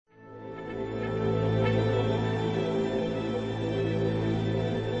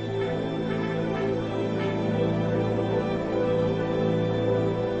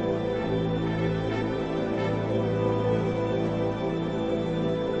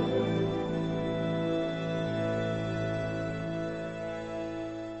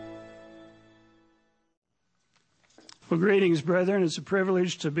Well, greetings, brethren. It's a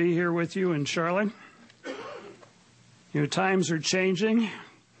privilege to be here with you in Charlotte. Times are changing.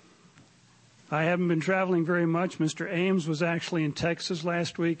 I haven't been traveling very much. Mr. Ames was actually in Texas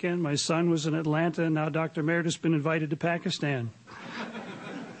last weekend. My son was in Atlanta, and now Dr. Meredith's been invited to Pakistan.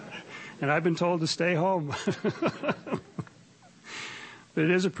 And I've been told to stay home. But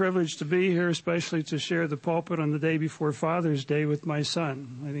it is a privilege to be here, especially to share the pulpit on the day before Father's Day with my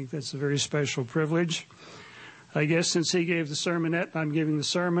son. I think that's a very special privilege. I guess since he gave the sermonette, I'm giving the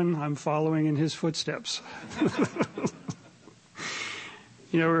sermon. I'm following in his footsteps.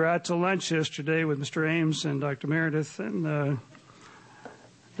 We were out to lunch yesterday with Mr. Ames and Dr. Meredith, and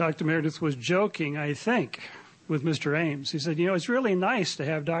Dr. Meredith was joking, I think, with Mr. Ames. He said, it's really nice to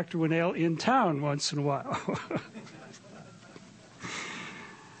have Dr. Winnell in town once in a while.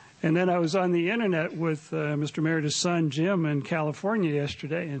 And then I was on the internet with Mr. Meredith's son, Jim, in California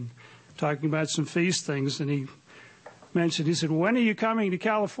yesterday, and talking about some feast things, and he said, when are you coming to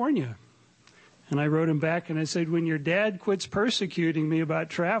California? And I wrote him back and I said, when your dad quits persecuting me about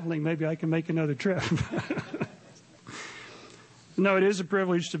traveling, maybe I can make another trip. No, it is a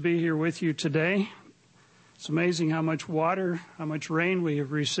privilege to be here with you today. It's amazing how much water, how much rain we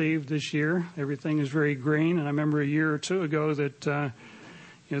have received this year. Everything is very green. And I remember a year or two ago that,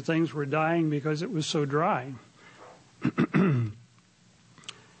 things were dying because it was so dry.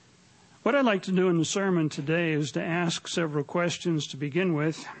 What I'd like to do in the sermon today is to ask several questions to begin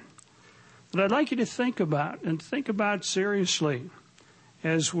with that I'd like you to think about seriously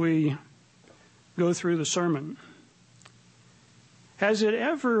as we go through the sermon. Has it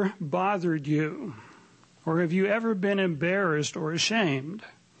ever bothered you, or have you ever been embarrassed or ashamed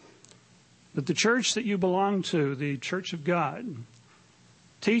that the church that you belong to, the Church of God,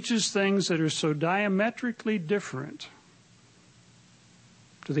 teaches things that are so diametrically different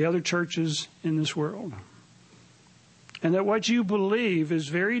to the other churches in this world? And that what you believe is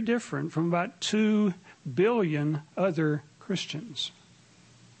very different from about 2 billion other Christians.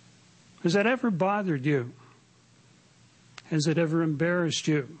 Has that ever bothered you? Has it ever embarrassed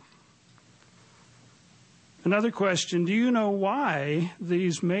you? Another question, do you know why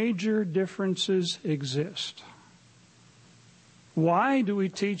these major differences exist? Why do we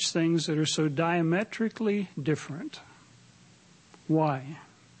teach things that are so diametrically different? Why?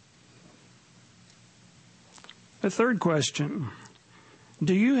 The third question,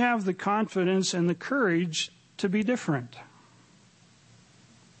 do you have the confidence and the courage to be different?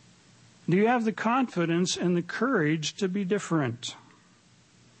 Do you have the confidence and the courage to be different?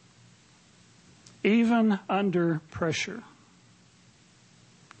 Even under pressure.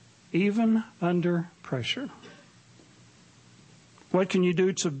 Even under pressure. What can you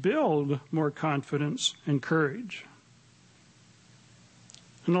do to build more confidence and courage?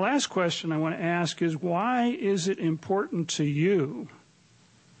 And the last question I want to ask is, why is it important to you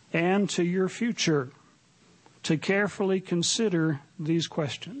and to your future to carefully consider these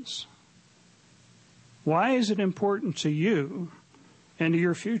questions? Why is it important to you and to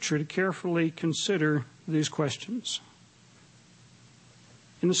your future to carefully consider these questions?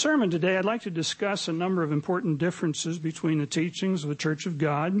 In the sermon today, I'd like to discuss a number of important differences between the teachings of the Church of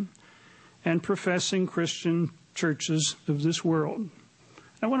God and professing Christian churches of this world.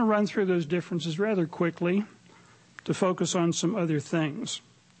 I want to run through those differences rather quickly to focus on some other things.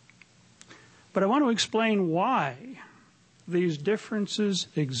 But I want to explain why these differences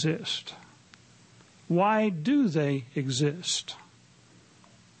exist. Why do they exist?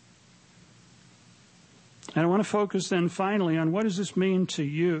 And I want to focus then finally on what does this mean to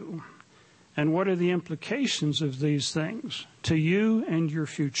you, and what are the implications of these things to you and your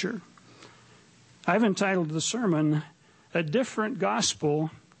future. I've entitled the sermon, A Different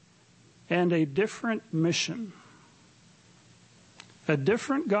Gospel and a Different Mission. A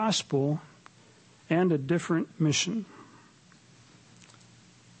different gospel and a different mission.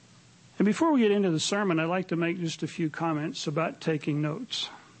 And before we get into the sermon, I'd like to make just a few comments about taking notes.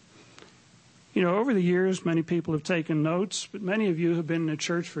 Over the years, many people have taken notes, but many of you have been in the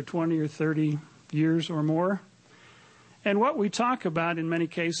church for 20 or 30 years or more. And what we talk about in many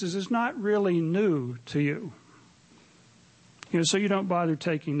cases is not really new to you. So you don't bother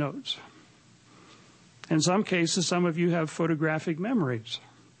taking notes. In some cases, some of you have photographic memories,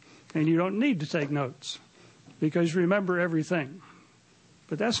 and you don't need to take notes because you remember everything.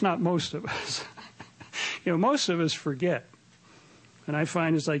 But that's not most of us. Most of us forget. And I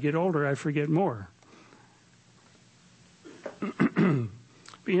find as I get older, I forget more. But,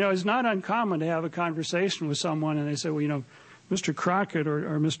 it's not uncommon to have a conversation with someone and they say, well, Mr. Crockett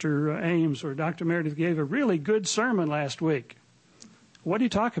or Mr. Ames or Dr. Meredith gave a really good sermon last week. What do you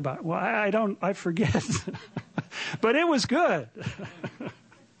talk about? Well, I forget. But it was good.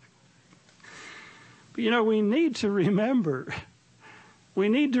 But we need to remember. We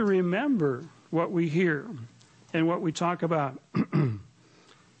need to remember what we hear and what we talk about.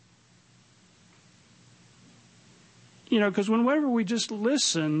 Because whenever we just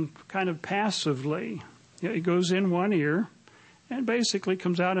listen kind of passively, it goes in one ear and basically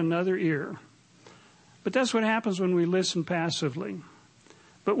comes out another ear. But that's what happens when we listen passively.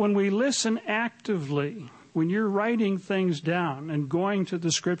 But when we listen actively, when you're writing things down and going to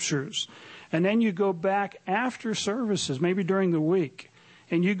the Scriptures, and then you go back after services, maybe during the week,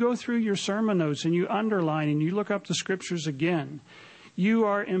 and you go through your sermon notes and you underline and you look up the Scriptures again, you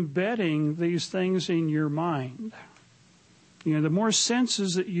are embedding these things in your mind. The more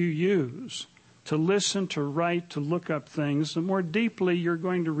senses that you use to listen, to write, to look up things, the more deeply you're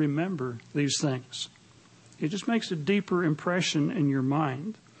going to remember these things. It just makes a deeper impression in your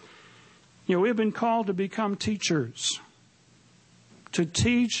mind. We've been called to become teachers, to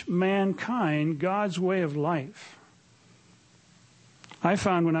teach mankind God's way of life. I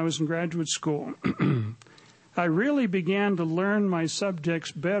found when I was in graduate school, I really began to learn my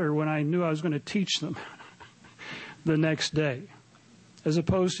subjects better when I knew I was going to teach them the next day, as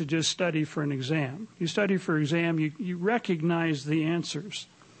opposed to just study for an exam. You study for an exam, you recognize the answers.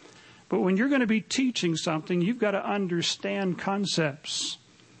 But when you're going to be teaching something, you've got to understand concepts.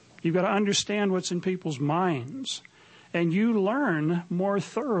 You've got to understand what's in people's minds. And you learn more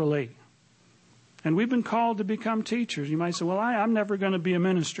thoroughly. And we've been called to become teachers. You might say, well, I'm never going to be a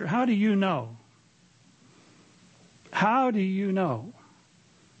minister. How do you know? How do you know?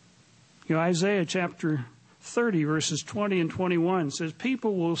 Isaiah chapter 30, verses 20 and 21 says,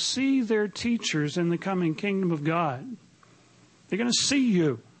 people will see their teachers in the coming kingdom of God. They're going to see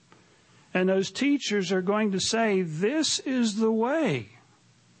you. And those teachers are going to say, this is the way.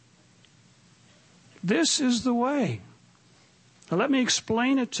 This is the way. Now let me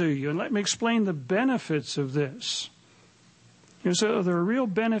explain it to you, and let me explain the benefits of this. So there are real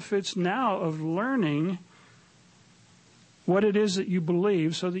benefits now of learning what it is that you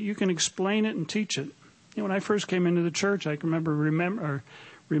believe so that you can explain it and teach it. When I first came into the church, I can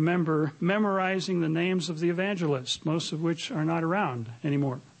remember memorizing the names of the evangelists, most of which are not around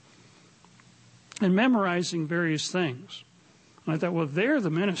anymore, and memorizing various things. And I thought, well, they're the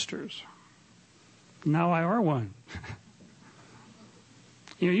ministers. Now I are one.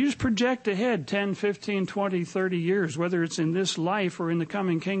 You just project ahead 10, 15, 20, 30 years, whether it's in this life or in the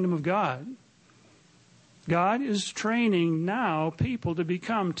coming kingdom of God. God is training now people to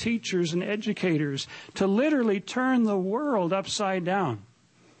become teachers and educators, to literally turn the world upside down,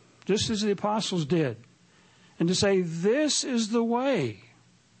 just as the apostles did, and to say, this is the way.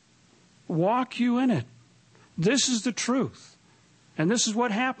 Walk you in it. This is the truth. And this is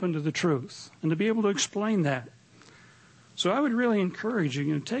what happened to the truth. And to be able to explain that. So I would really encourage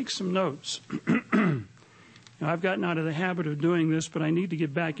you to take some notes. I've gotten out of the habit of doing this, but I need to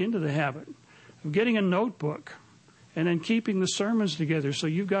get back into the habit of getting a notebook and then keeping the sermons together. So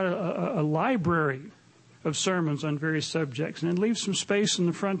you've got a library of sermons on various subjects. And then leave some space in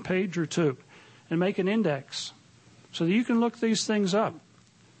the front page or two and make an index so that you can look these things up.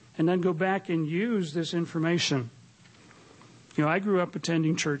 And then go back and use this information. I grew up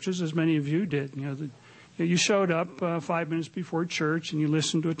attending churches, as many of you did. You showed up 5 minutes before church, and you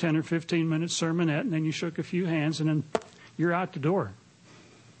listened to a 10 or 15-minute sermonette, and then you shook a few hands, and then you're out the door.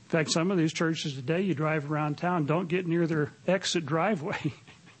 In fact, some of these churches today, you drive around town, don't get near their exit driveway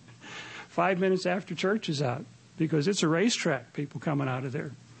 5 minutes after church is out, because it's a racetrack, people coming out of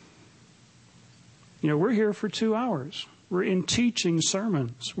there. We're here for 2 hours. We're in teaching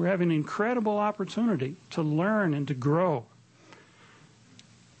sermons. We're having an incredible opportunity to learn and to grow.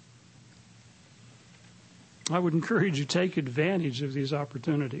 I would encourage you to take advantage of these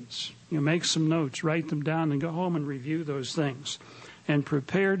opportunities. Make some notes, write them down, and go home and review those things. And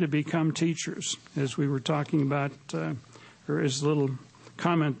prepare to become teachers, as we were talking about, or as a little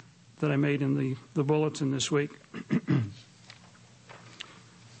comment that I made in the bulletin this week.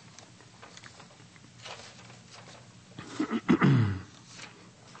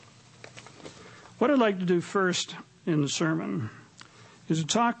 What I'd like to do first in the sermon is to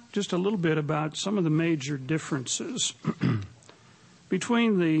talk just a little bit about some of the major differences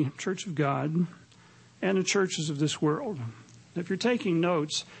between the Church of God and the churches of this world. If you're taking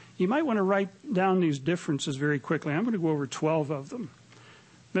notes, you might want to write down these differences very quickly. I'm going to go over 12 of them.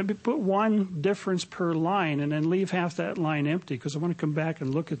 Maybe put one difference per line and then leave half that line empty, because I want to come back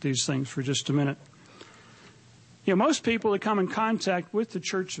and look at these things for just a minute. Most people that come in contact with the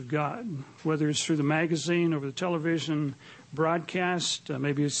Church of God, whether it's through the magazine, over the television broadcast,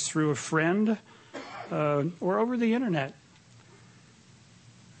 maybe it's through a friend, or over the internet.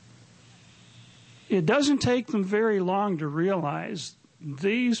 It doesn't take them very long to realize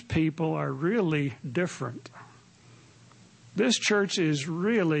these people are really different. This church is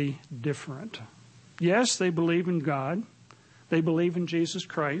really different. Yes, they believe in God. They believe in Jesus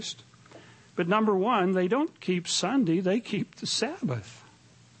Christ. But number one, they don't keep Sunday, they keep the Sabbath.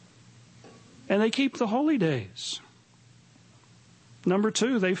 And they keep the holy days. Number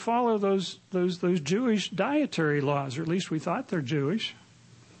two, they follow those Jewish dietary laws, or at least we thought they're Jewish.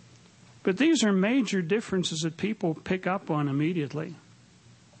 But these are major differences that people pick up on immediately.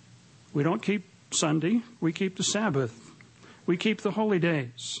 We don't keep Sunday, we keep the Sabbath. We keep the holy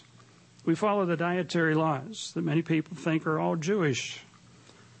days. We follow the dietary laws that many people think are all Jewish.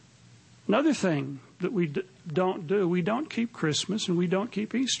 Another thing that we don't do, we don't keep Christmas and we don't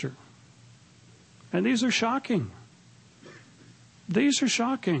keep Easter. And these are shocking. These are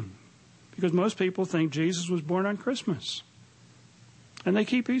shocking because most people think Jesus was born on Christmas. And they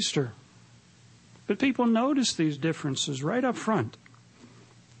keep Easter. But people notice these differences right up front.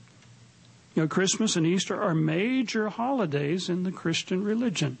 You know, Christmas and Easter are major holidays in the Christian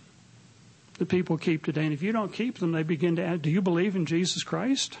religion that people keep today. And if you don't keep them, they begin to ask, do you believe in Jesus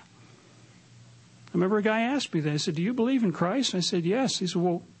Christ? I remember a guy asked me that. He said, do you believe in Christ? I said, yes. He said,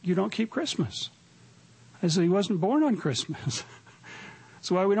 well, you don't keep Christmas. I said, he wasn't born on Christmas.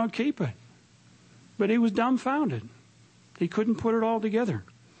 That's why we don't keep it. But he was dumbfounded. He couldn't put it all together.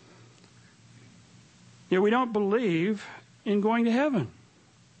 Yet we don't believe in going to heaven.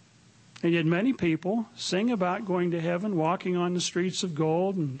 And yet many people sing about going to heaven, walking on the streets of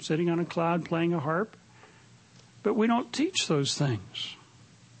gold and sitting on a cloud playing a harp. But we don't teach those things.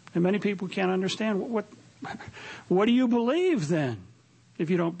 And many people can't understand, what do you believe then if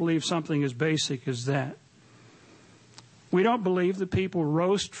you don't believe something as basic as that? We don't believe that people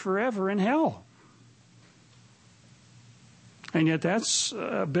roast forever in hell. And yet that's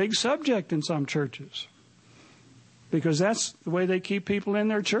a big subject in some churches. Because that's the way they keep people in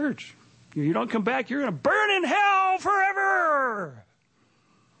their church. You don't come back, you're going to burn in hell forever.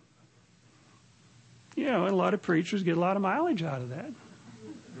 You know, and a lot of preachers get a lot of mileage out of that.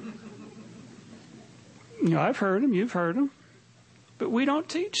 You know, I've heard them, you've heard them. But we don't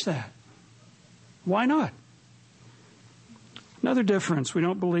teach that. Why not? Another difference, we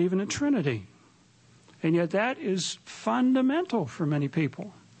don't believe in a Trinity. And yet that is fundamental for many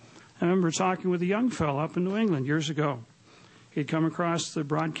people. I remember talking with a young fellow up in New England years ago. He'd come across the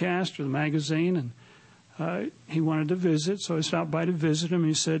broadcast or the magazine, and he wanted to visit, so I stopped by to visit him.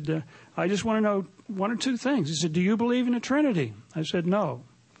 He said, I just want to know one or two things. He said, do you believe in a Trinity? I said, no.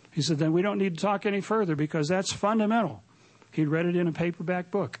 He said, then we don't need to talk any further because that's fundamental. He'd read it in a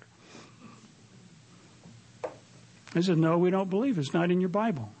paperback book. I said, no, we don't believe it. It's not in your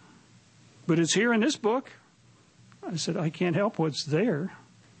Bible. But it's here in this book. I said, I can't help what's there.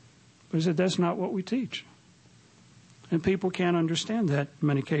 But I said, that's not what we teach. And people can't understand that in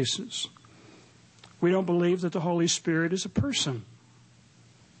many cases. We don't believe that the Holy Spirit is a person.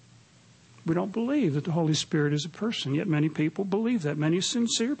 We don't believe that the Holy Spirit is a person. Yet many people believe that. Many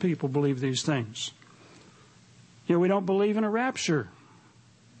sincere people believe these things. You know, we don't believe in a rapture.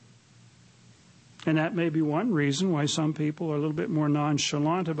 And that may be one reason why some people are a little bit more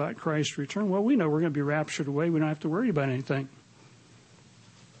nonchalant about Christ's return. Well, we know we're going to be raptured away. We don't have to worry about anything.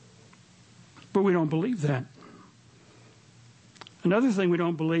 But we don't believe that. Another thing we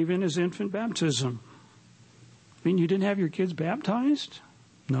don't believe in is infant baptism. I mean, you didn't have your kids baptized?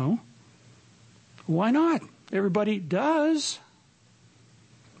 No. Why not? Everybody does.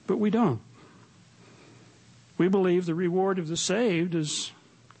 But we don't. We believe the reward of the saved is,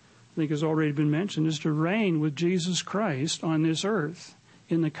 I think has already been mentioned, is to reign with Jesus Christ on this earth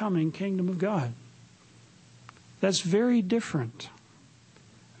in the coming kingdom of God. That's very different.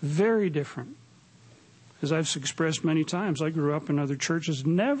 Very different. As I've expressed many times, I grew up in other churches,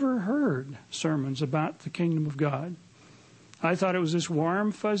 never heard sermons about the kingdom of God. I thought it was this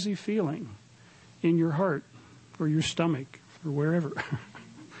warm, fuzzy feeling in your heart or your stomach or wherever.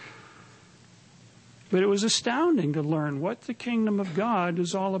 But it was astounding to learn what the kingdom of God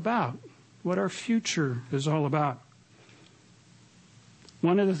is all about, what our future is all about.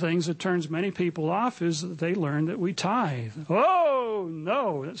 One of the things that turns many people off is that they learn that we tithe. Oh,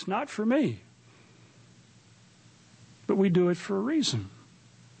 no, that's not for me. But we do it for a reason.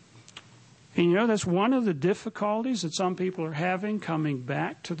 And you know, that's one of the difficulties that some people are having coming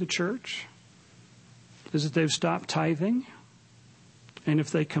back to the church, is that they've stopped tithing. And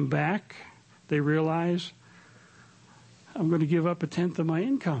if they come back, they realize, I'm going to give up 1/10 of my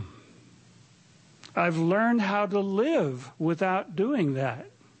income. I've learned how to live without doing that.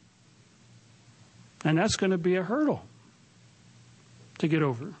 And that's going to be a hurdle to get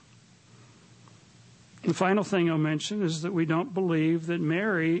over. The final thing I'll mention is that we don't believe that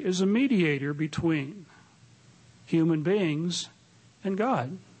Mary is a mediator between human beings and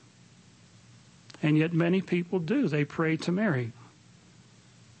God. And yet many people do. They pray to Mary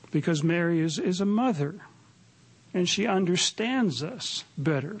because Mary is a mother and she understands us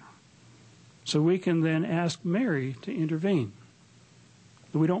better. So we can then ask Mary to intervene.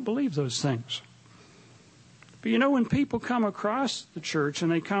 But we don't believe those things. But you know, when people come across the church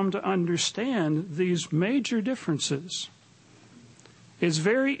and they come to understand these major differences, it's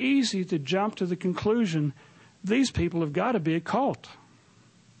very easy to jump to the conclusion, these people have got to be a cult.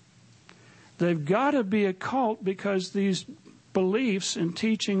 They've got to be a cult because these beliefs and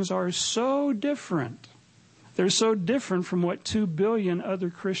teachings are so different. They're so different from what 2 billion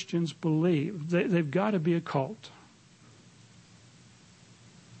other Christians believe. They've got to be a cult.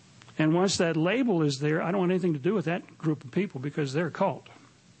 And once that label is there, I don't want anything to do with that group of people because they're a cult.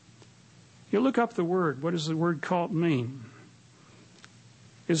 You look up the word. What does the word cult mean?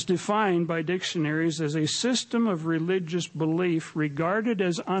 It's defined by dictionaries as a system of religious belief regarded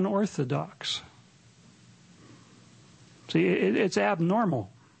as unorthodox. See, it's abnormal.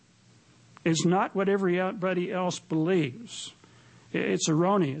 It's not what everybody else believes. It's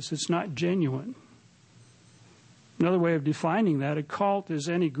erroneous. It's not genuine. Another way of defining that, a cult is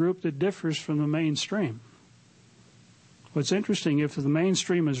any group that differs from the mainstream. What's interesting, if the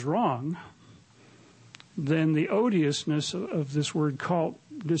mainstream is wrong, then the odiousness of this word cult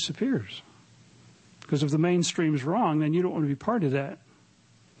disappears. Because if the mainstream is wrong, then you don't want to be part of that.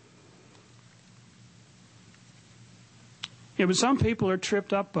 Yeah, but some people are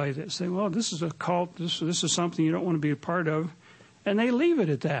tripped up by this. They say, well, this is a cult. This is something you don't want to be a part of. And they leave it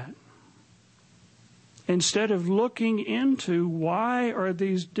at that. Instead of looking into why are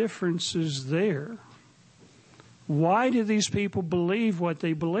these differences there? Why do these people believe what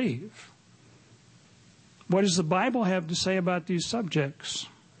they believe? What does the Bible have to say about these subjects?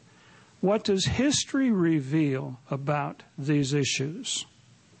 What does history reveal about these issues?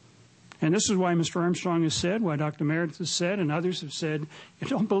 And this is why Mr. Armstrong has said, why Dr. Meredith has said, and others have said, you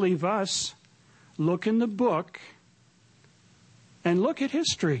don't believe us. Look in the book and look at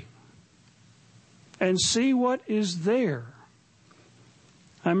history and see what is there.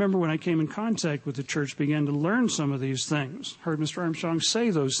 I remember when I came in contact with the church, began to learn some of these things, heard Mr. Armstrong say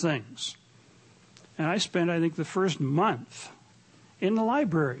those things. And I spent, I think, the first month in the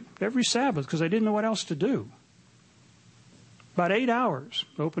library every Sabbath because I didn't know what else to do. About 8 hours.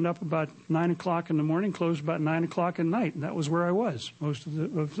 Opened up about 9 o'clock in the morning, closed about 9 o'clock at night. And that was where I was most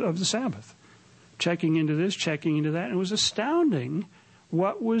of the Sabbath. Checking into this, checking into that. And it was astounding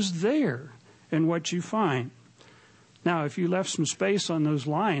what was there and what you find. Now, if you left some space on those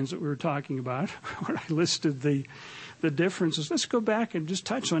lines that we were talking about, where I listed the differences, let's go back and just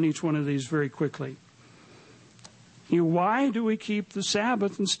touch on each one of these very quickly. Why do we keep the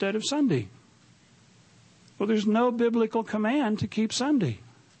Sabbath instead of Sunday? Well, there's no biblical command to keep Sunday.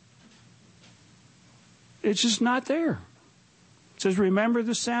 It's just not there. It says, remember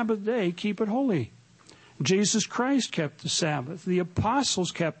the Sabbath day, keep it holy. Jesus Christ kept the Sabbath. The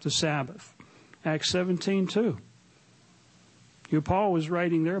apostles kept the Sabbath. Acts 17:2. Paul was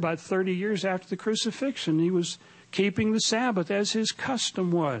writing there about 30 years after the crucifixion. He was keeping the Sabbath as his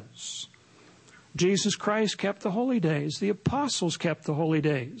custom was. Jesus Christ kept the holy days. The apostles kept the holy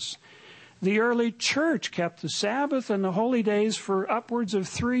days. The early church kept the Sabbath and the holy days for upwards of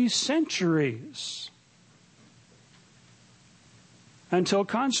 3 centuries. Until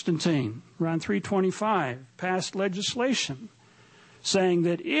Constantine, around 325, passed legislation saying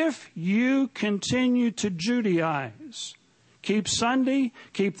that if you continue to Judaize, keep Sunday,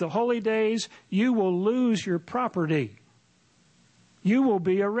 keep the holy days, you will lose your property. You will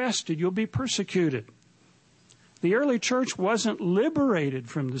be arrested. You'll be persecuted. The early church wasn't liberated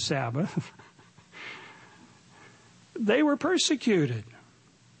from the Sabbath. They were persecuted.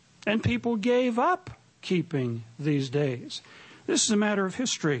 And people gave up keeping these days. This is a matter of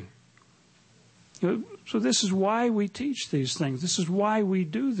history. So this is why we teach these things. This is why we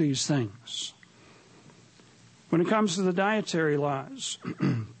do these things. When it comes to the dietary laws,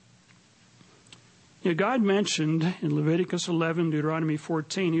 God mentioned in Leviticus 11, Deuteronomy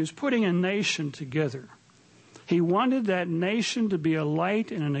 14, he was putting a nation together. He wanted that nation to be a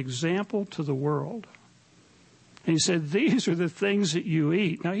light and an example to the world. And he said, these are the things that you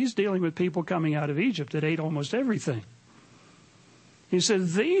eat. Now, he's dealing with people coming out of Egypt that ate almost everything. He said,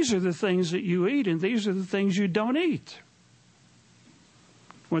 these are the things that you eat, and these are the things you don't eat.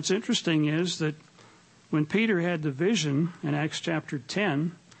 What's interesting is that when Peter had the vision in Acts chapter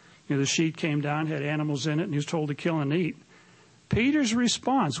 10, The sheet came down, had animals in it, and he was told to kill and eat. Peter's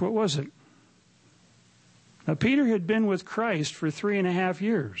response, what was it? Now, Peter had been with Christ for 3.5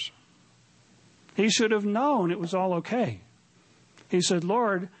 years. He should have known it was all okay. He said,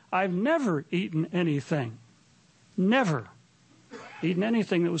 Lord, I've never eaten anything. Never eaten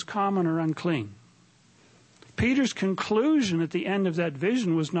anything that was common or unclean. Peter's conclusion at the end of that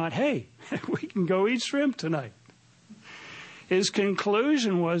vision was not, hey, we can go eat shrimp tonight. His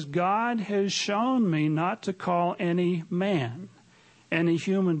conclusion was, God has shown me not to call any man, any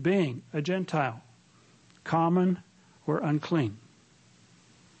human being, a Gentile, common or unclean.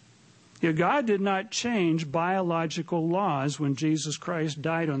 God did not change biological laws when Jesus Christ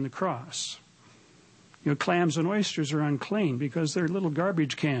died on the cross. Clams and oysters are unclean because they're little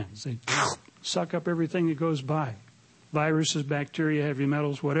garbage cans. They suck up everything that goes by. Viruses, bacteria, heavy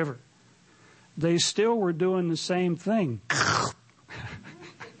metals, whatever. They still were doing the same thing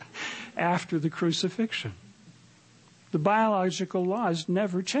after the crucifixion. The biological laws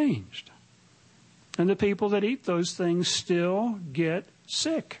never changed. And the people that eat those things still get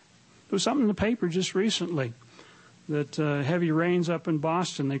sick. There was something in the paper just recently that heavy rains up in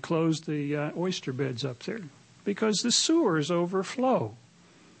Boston, they closed the oyster beds up there because the sewers overflow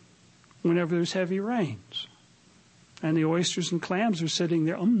whenever there's heavy rains. And the oysters and clams are sitting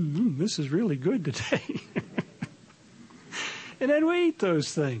there, this is really good today. And then we eat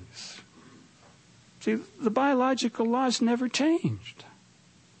those things. See, the biological laws never changed.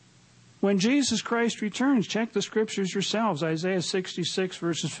 When Jesus Christ returns, check the scriptures yourselves. Isaiah 66,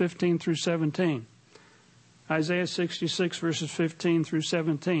 verses 15 through 17. Isaiah 66, verses 15 through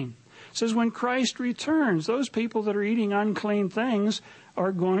 17. It says, when Christ returns, those people that are eating unclean things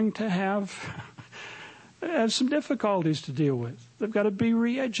are going to have some difficulties to deal with. They've got to be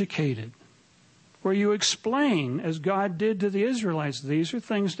re-educated. Where you explain, as God did to the Israelites, these are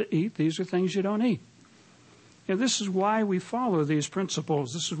things to eat, these are things you don't eat. This is why we follow these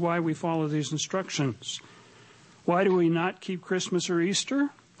principles. This is why we follow these instructions. Why do we not keep Christmas or Easter?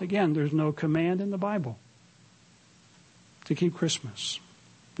 Again, there's no command in the Bible to keep Christmas.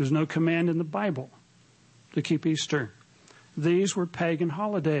 There's no command in the Bible to keep Easter. These were pagan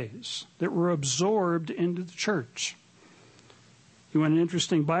holidays that were absorbed into the church. You want an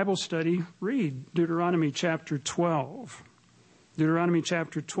interesting Bible study? Read Deuteronomy chapter 12. Deuteronomy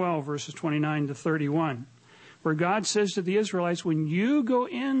chapter 12, verses 29 to 31. Where God says to the Israelites, when you go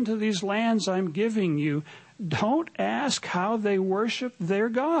into these lands I'm giving you, don't ask how they worship their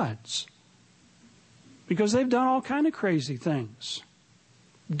gods. Because they've done all kind of crazy things.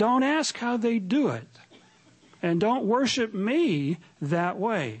 Don't ask how they do it. And don't worship me that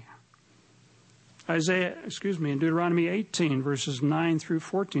way. In Deuteronomy 18, verses 9 through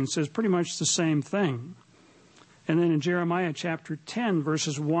 14 says pretty much the same thing. And then in Jeremiah chapter 10,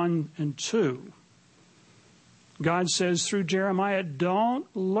 verses 1 and 2, God says through Jeremiah, don't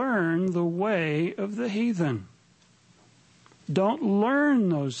learn the way of the heathen. Don't learn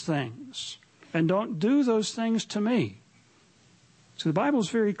those things. And don't do those things to me. So the Bible's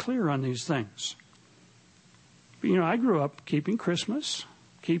very clear on these things. But, I grew up keeping Christmas,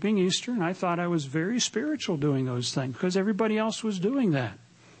 keeping Easter, and I thought I was very spiritual doing those things because everybody else was doing that.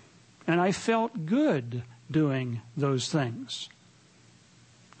 And I felt good doing those things.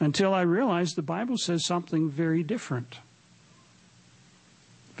 Until I realized the Bible says something very different.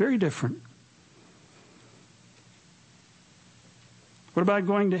 Very different. What about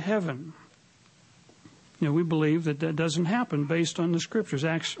going to heaven? We believe that doesn't happen based on the scriptures.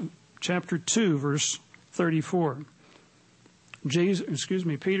 Acts chapter 2, verse 34.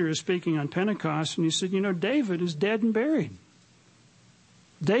 Peter is speaking on Pentecost, and he said, David is dead and buried.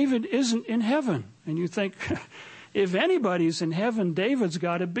 David isn't in heaven. And you think, if anybody's in heaven, David's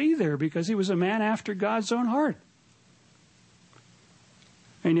got to be there because he was a man after God's own heart.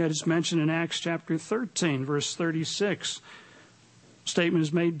 And yet it's mentioned in Acts chapter 13, verse 36. Statement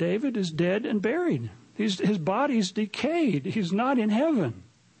is made, David is dead and buried. His body's decayed. He's not in heaven.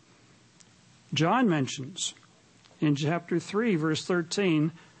 John mentions in chapter 3, verse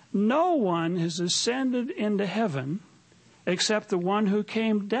 13, no one has ascended into heaven except the one who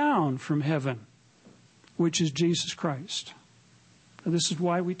came down from heaven, which is Jesus Christ. And this is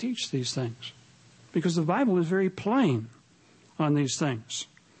why we teach these things, because the Bible is very plain on these things.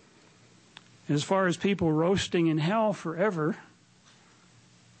 As far as people roasting in hell forever,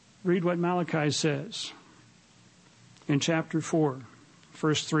 read what Malachi says in chapter 4,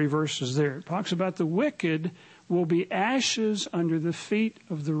 first 3 verses there. It talks about the wicked will be ashes under the feet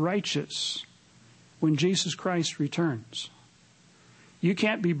of the righteous when Jesus Christ returns. You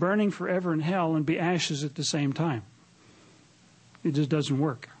can't be burning forever in hell and be ashes at the same time. It just doesn't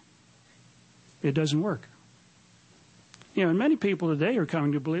work. It doesn't work. And many people today are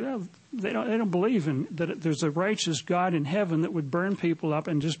coming to believe, they don't believe in that there's a righteous God in heaven that would burn people up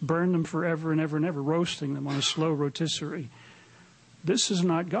and just burn them forever and ever and ever, roasting them on a slow rotisserie. This is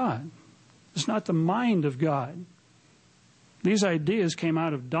not God. It's not the mind of God. These ideas came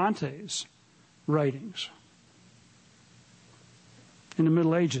out of Dante's writings in the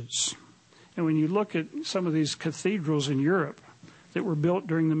Middle Ages. And when you look at some of these cathedrals in Europe that were built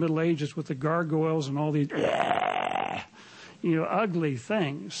during the Middle Ages with the gargoyles and all these, ugly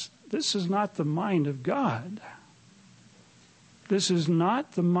things, this is not the mind of God. This is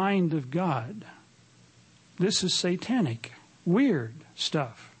not the mind of God. This is satanic, weird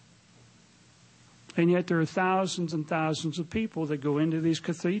stuff. And yet there are thousands and thousands of people that go into these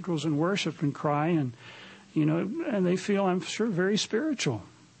cathedrals and worship and cry and they feel, I'm sure, very spiritual.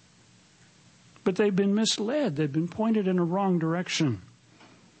 But they've been misled. They've been pointed in a wrong direction.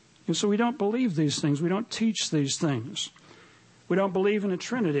 And so we don't believe these things. We don't teach these things. We don't believe in a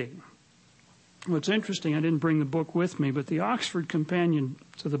Trinity. What's interesting, I didn't bring the book with me, but the Oxford Companion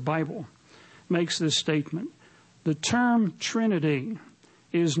to the Bible makes this statement. The term Trinity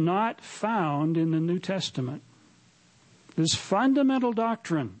is not found in the New Testament. This fundamental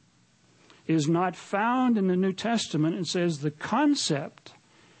doctrine is not found in the New Testament, and says the concept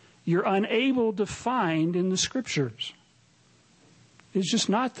you're unable to find in the Scriptures. It's just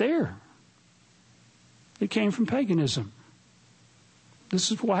not there. It came from paganism.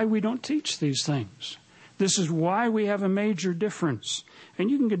 This is why we don't teach these things. This is why we have a major difference.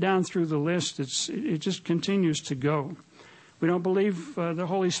 And you can go down through the list. It just continues to go. We don't believe the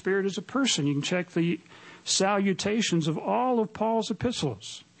Holy Spirit is a person. You can check the salutations of all of Paul's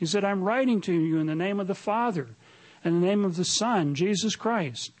epistles. He said, I'm writing to you in the name of the Father and the name of the Son, Jesus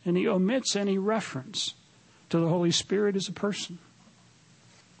Christ. And he omits any reference to the Holy Spirit as a person.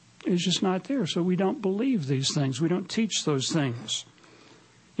 It's just not there. So we don't believe these things. We don't teach those things.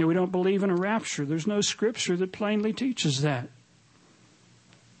 We don't believe in a rapture. There's no Scripture that plainly teaches that.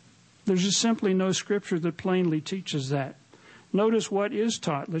 There's just simply no Scripture that plainly teaches that. Notice what is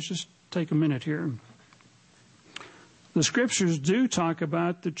taught. Let's just take a minute here. The Scriptures do talk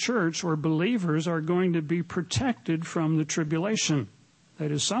about the church or believers are going to be protected from the tribulation. That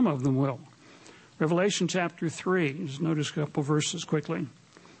is, some of them will. Revelation chapter 3. Just notice a couple verses quickly.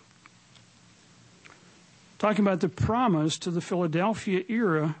 Talking about the promise to the Philadelphia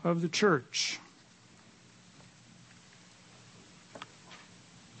era of the church.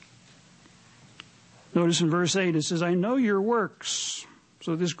 Notice in verse 8 it says, I know your works.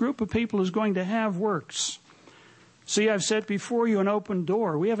 So this group of people is going to have works. See, I've set before you an open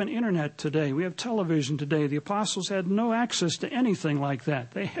door. We have an internet today. We have television today. The apostles had no access to anything like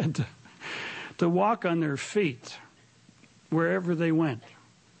that. They had to walk on their feet wherever they went.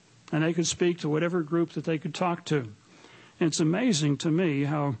 And they could speak to whatever group that they could talk to. And it's amazing to me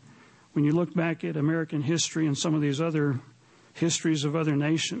how, when you look back at American history and some of these other histories of other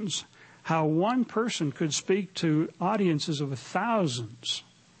nations, how one person could speak to audiences of thousands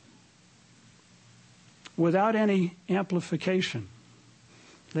without any amplification.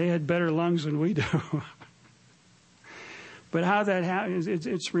 They had better lungs than we do. But how that happens,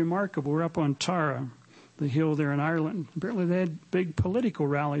 it's remarkable. We're up on Tara, the hill there in Ireland. Apparently they had big political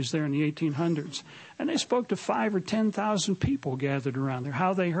rallies there in the 1800s. And they spoke to 5,000 or 10,000 people gathered around there.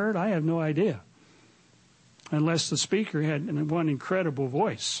 How they heard, I have no idea. Unless the speaker had one incredible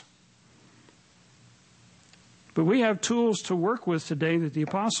voice. But we have tools to work with today that the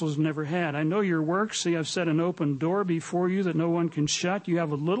apostles never had. I know your works. See, I've set an open door before you that no one can shut. You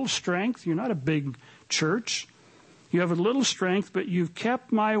have a little strength. You're not a big church. You have a little strength, but you've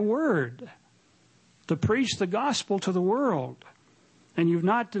kept my word to preach the gospel to the world. And you've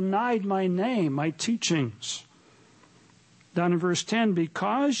not denied my name, my teachings. Down in verse 10,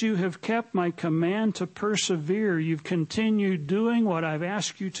 because you have kept my command to persevere, you've continued doing what I've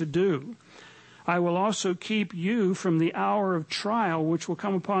asked you to do. I will also keep you from the hour of trial which will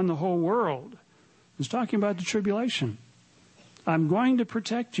come upon the whole world. He's talking about the tribulation. I'm going to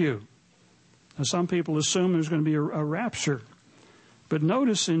protect you. Now, some people assume there's going to be a rapture. But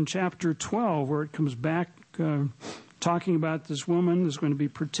notice in chapter 12 where it comes back talking about this woman that's going to be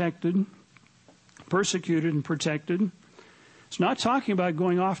protected, persecuted and protected. It's not talking about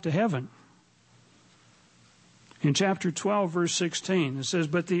going off to heaven. In chapter 12, verse 16, it says,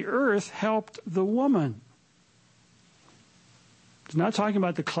 but the earth helped the woman. It's not talking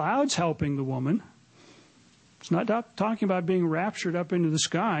about the clouds helping the woman. It's not talking about being raptured up into the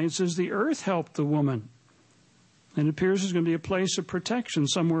sky. It says the earth helped the woman. And it appears there's going to be a place of protection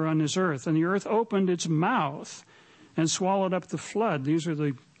somewhere on this earth. And the earth opened its mouth and swallowed up the flood. These are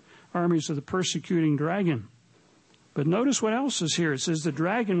the armies of the persecuting dragon. But notice what else is here. It says the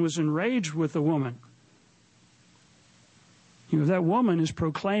dragon was enraged with the woman. That woman is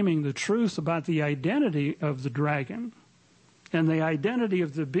proclaiming the truth about the identity of the dragon and the identity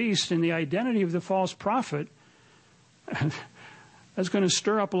of the beast and the identity of the false prophet. That's going to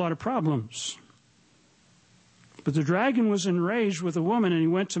stir up a lot of problems. But the dragon was enraged with the woman, and he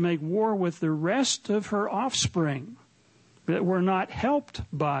went to make war with the rest of her offspring that were not helped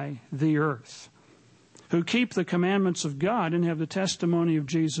by the earth, who keep the commandments of God and have the testimony of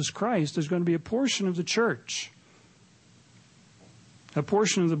Jesus Christ. There's going to be a portion of the church, a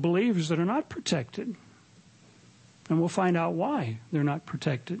portion of the believers that are not protected. And we'll find out why they're not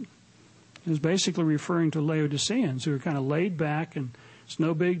protected. It's basically referring to Laodiceans who are kind of laid back and it's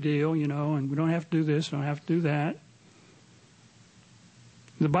no big deal, and we don't have to do this, we don't have to do that.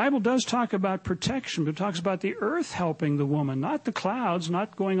 The Bible does talk about protection, but it talks about the earth helping the woman, not the clouds,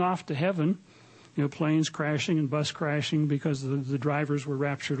 not going off to heaven, planes crashing and bus crashing because the drivers were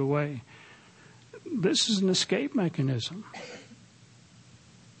raptured away. This is an escape mechanism.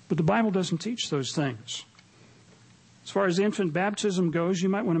 But the Bible doesn't teach those things. As far as infant baptism goes, you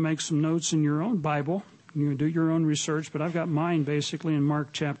might want to make some notes in your own Bible. You can do your own research, but I've got mine basically in Mark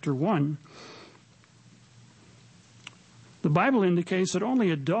chapter 1. The Bible indicates that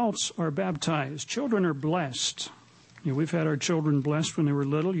only adults are baptized. Children are blessed. We've had our children blessed when they were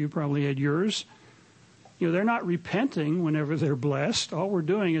little. You probably had yours. They're not repenting whenever they're blessed. All we're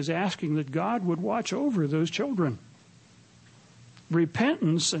doing is asking that God would watch over those children.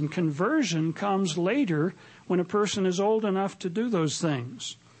 Repentance and conversion comes later when a person is old enough to do those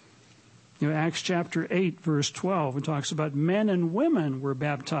things. Acts chapter 8, verse 12, it talks about men and women were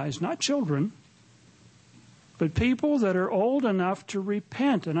baptized, not children, but people that are old enough to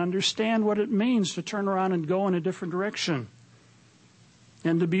repent and understand what it means to turn around and go in a different direction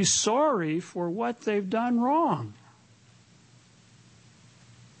and to be sorry for what they've done wrong.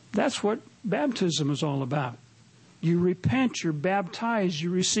 That's what baptism is all about. You repent, you're baptized,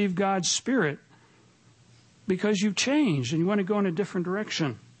 you receive God's Spirit because you've changed and you want to go in a different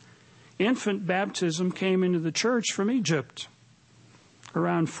direction. Infant baptism came into the church from Egypt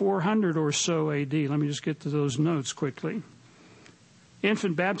around 400 or so AD. Let me just get to those notes quickly.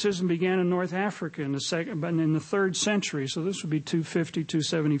 Infant baptism began in North Africa in the 3rd century, so this would be 250,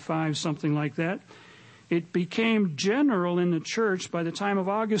 275, something like that. It became general in the church by the time of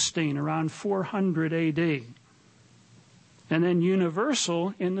Augustine, around 400 AD. And then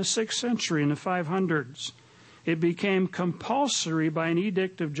universal in the 6th century, in the 500s. It became compulsory by an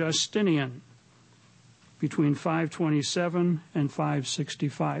edict of Justinian between 527 and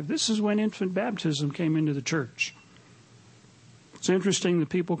 565. This is when infant baptism came into the church. It's interesting, the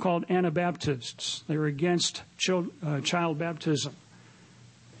people called Anabaptists, they were against child baptism.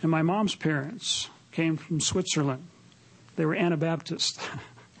 And my mom's parents came from Switzerland. They were Anabaptists.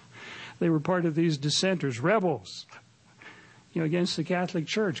 They were part of these dissenters, rebels, against the Catholic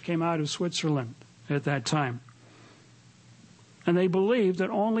Church, came out of Switzerland at that time. And they believed that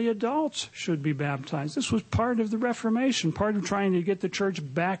only adults should be baptized. This was part of the Reformation, part of trying to get the church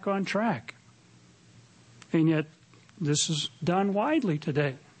back on track. And yet, this is done widely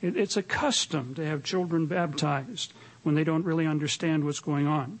today. It's a custom to have children baptized when they don't really understand what's going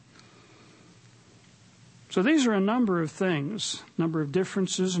on. So these are a number of things, a number of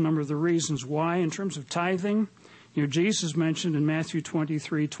differences, a number of the reasons why. In terms of tithing, Jesus mentioned in Matthew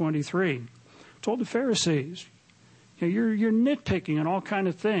 23:23, told the Pharisees, you're nitpicking on all kind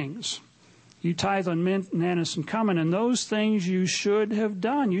of things. You tithe on mint and anise and cumin, and those things you should have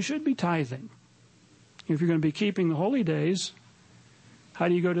done. You should be tithing. If you're going to be keeping the holy days, how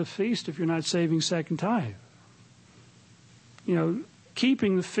do you go to the feast if you're not saving second tithe?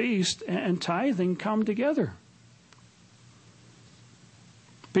 Keeping the feast and tithing come together.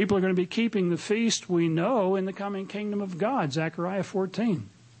 People are going to be keeping the feast, we know, in the coming kingdom of God, Zechariah 14.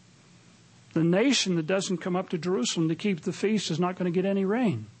 The nation that doesn't come up to Jerusalem to keep the feast is not going to get any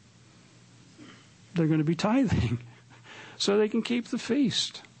rain. They're going to be tithing so they can keep the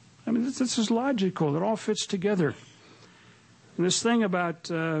feast. This is logical. It all fits together. And this thing about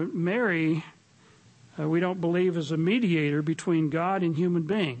Mary, we don't believe is a mediator between God and human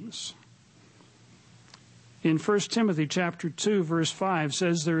beings. In 1 Timothy chapter 2, verse 5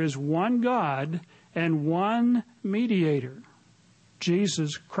 says there is one God and one mediator,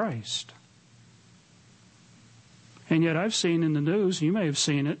 Jesus Christ. And yet I've seen in the news, you may have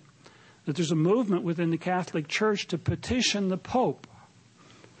seen it, that there's a movement within the Catholic Church to petition the Pope.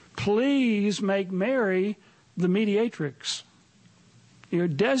 Please make Mary the mediatrix.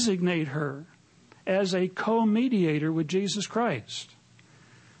 Designate her as a co-mediator with Jesus Christ.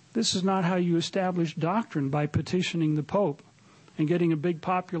 This is not how you establish doctrine, by petitioning the Pope and getting a big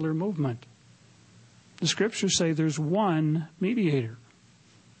popular movement. The Scriptures say there's one mediator.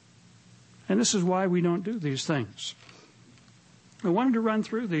 And this is why we don't do these things. I wanted to run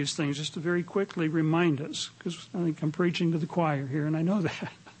through these things just to very quickly remind us, because I think I'm preaching to the choir here, and I know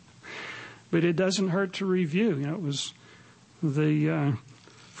that. But it doesn't hurt to review. You know, it was the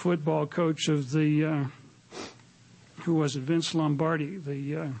football coach of the, who was it, Vince Lombardi,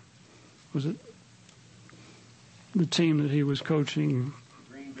 was it the team that he was coaching?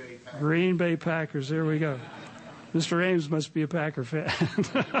 Green Bay Packers. There we go. Mr. Ames must be a Packer fan.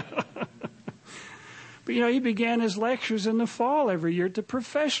 But, you know, he began his lectures in the fall every year to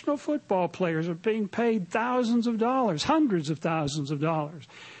professional football players who are being paid thousands of dollars, hundreds of thousands of dollars.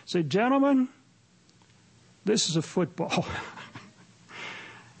 He said, gentlemen, this is a football.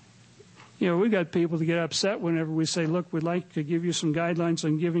 You know, we got people that get upset whenever we say, look, we'd like to give you some guidelines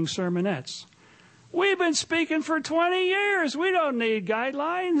on giving sermonettes. We've been speaking for 20 years. We don't need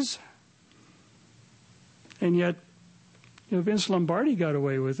guidelines. And yet, you know, Vince Lombardi got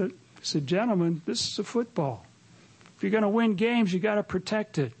away with it. He said, gentlemen, this is a football. If you're going to win games, you got to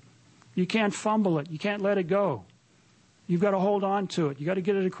protect it. You can't fumble it. You can't let it go. You've got to hold on to it. You got to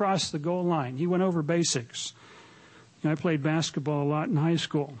get it across the goal line. He went over basics. You know, I played basketball a lot in high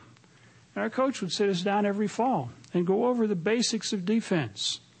school. And our coach would sit us down every fall and go over the basics of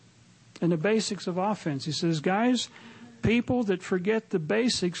defense and the basics of offense. He says, guys, people that forget the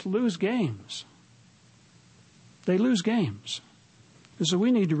basics lose games. They lose games. So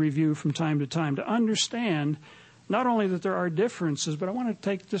we need to review from time to time to understand not only that there are differences, but I want to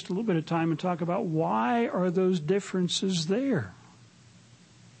take just a little bit of time and talk about why are those differences there?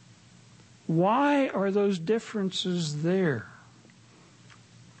 Why are those differences there?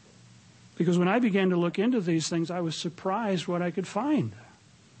 Because when I began to look into these things, I was surprised what I could find.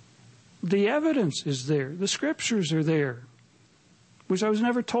 The evidence is there. The Scriptures are there, which I was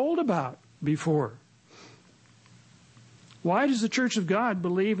never told about before. Why does the Church of God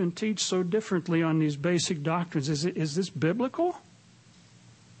believe and teach so differently on these basic doctrines? Is this biblical?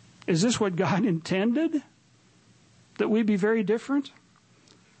 Is this what God intended? That we be very different?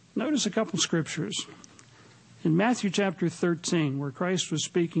 Notice a couple scriptures. In Matthew chapter 13, where Christ was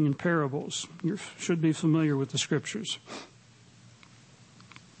speaking in parables, you should be familiar with the Scriptures.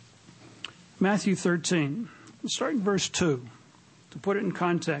 Matthew 13, let's start in verse 2 to put it in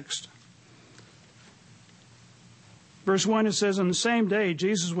context. Verse 1, it says, on the same day,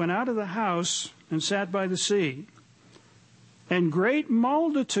 Jesus went out of the house and sat by the sea. And great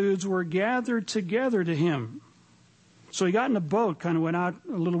multitudes were gathered together to him. So he got in a boat, kind of went out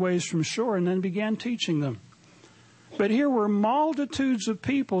a little ways from shore, and then began teaching them. But here were multitudes of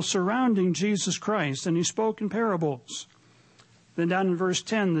people surrounding Jesus Christ, and he spoke in parables. Then down in verse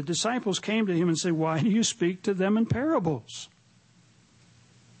 10, the disciples came to him and said, why do you speak to them in parables?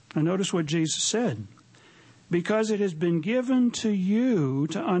 And notice what Jesus said. Because it has been given to you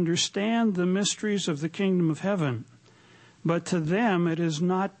to understand the mysteries of the kingdom of heaven, but to them it has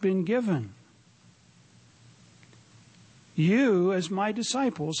not been given. You, as my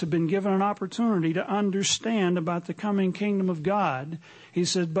disciples, have been given an opportunity to understand about the coming kingdom of God. He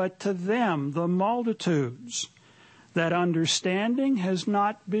said, but to them, the multitudes, that understanding has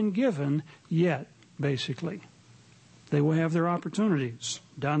not been given yet, basically. They will have their opportunities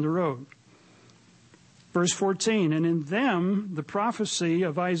down the road. Verse 14, and in them the prophecy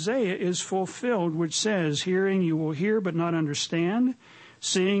of Isaiah is fulfilled, which says, hearing you will hear but not understand,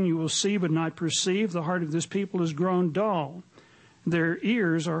 seeing you will see but not perceive. The heart of this people is grown dull. Their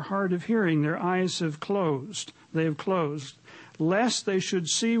ears are hard of hearing, their eyes have closed. They have closed, lest they should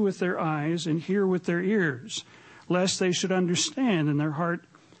see with their eyes and hear with their ears, lest they should understand in their heart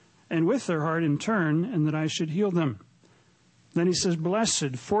and with their heart in turn, and that I should heal them. Then he says,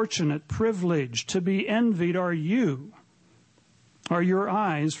 blessed, fortunate, privileged, to be envied are you, are your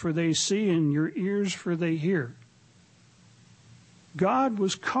eyes, for they see, and your ears, for they hear. God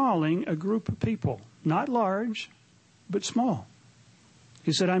was calling a group of people, not large, but small.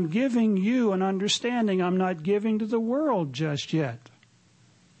 He said, I'm giving you an understanding I'm not giving to the world just yet.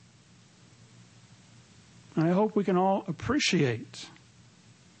 And I hope we can all appreciate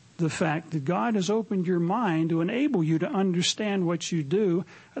the fact that God has opened your mind to enable you to understand what you do.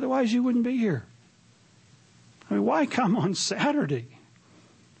 Otherwise, you wouldn't be here. I mean, why come on Saturday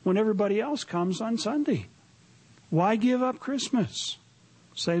when everybody else comes on Sunday? Why give up Christmas?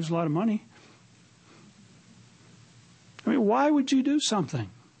 Saves a lot of money. I mean, why would you do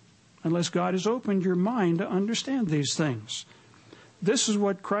something unless God has opened your mind to understand these things? This is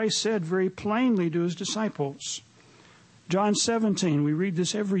what Christ said very plainly to his disciples. John 17, we read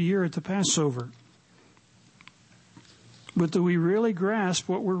this every year at the Passover. But do we really grasp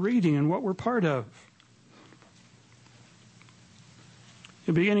what we're reading and what we're part of?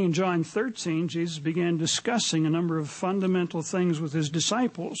 Beginning in John 13, Jesus began discussing a number of fundamental things with his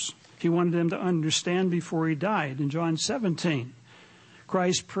disciples. He wanted them to understand before he died. In John 17,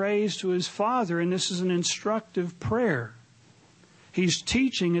 Christ prays to his Father, and this is an instructive prayer. He's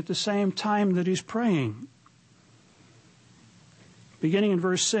teaching at the same time that he's praying. Beginning in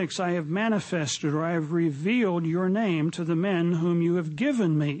verse 6, I have manifested, or I have revealed your name to the men whom you have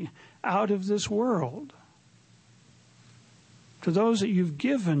given me out of this world. To those that you've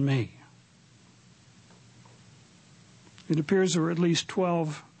given me. It appears there were at least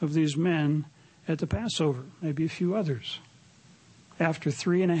 12 of these men at the Passover, maybe a few others. After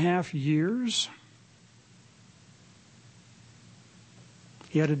 3.5 years,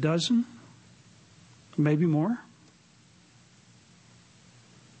 he had a dozen, maybe more.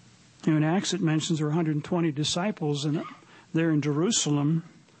 In Acts it mentions there were 120 disciples there in Jerusalem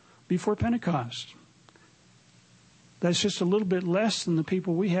before Pentecost. That's just a little bit less than the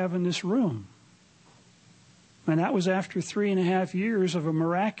people we have in this room. And that was after 3.5 years of a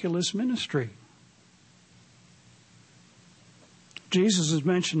miraculous ministry. Jesus is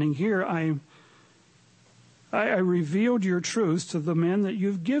mentioning here, I revealed your truth to the men that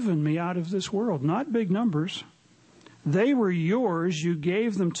you've given me out of this world. Not big numbers. They were yours, you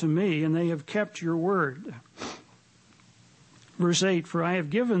gave them to me, and they have kept your word. Verse 8, for I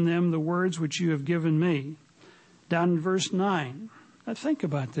have given them the words which you have given me. Down in verse 9, now think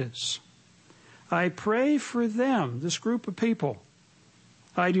about this. I pray for them, this group of people.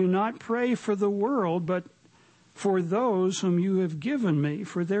 I do not pray for the world, but for those whom you have given me,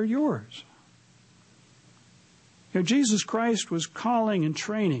 for they're yours. You know, Jesus Christ was calling and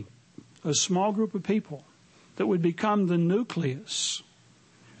training a small group of people that would become the nucleus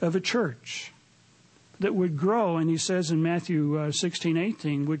of a church that would grow, and he says in Matthew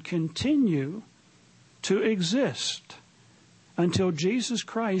 16:18, would continue to exist until Jesus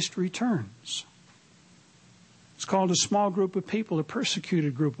Christ returns. It's called a small group of people, a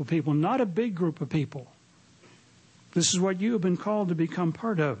persecuted group of people, not a big group of people. This is what you have been called to become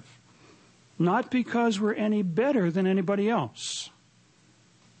part of. Not because we're any better than anybody else.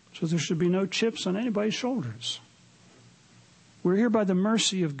 So there should be no chips on anybody's shoulders. We're here by the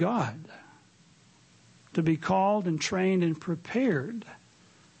mercy of God to be called and trained and prepared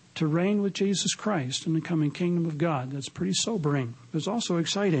to reign with Jesus Christ in the coming kingdom of God. That's pretty sobering. It's also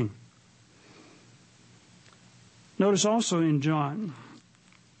exciting. Notice also in John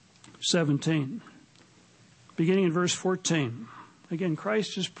 17, beginning in verse 14. Again,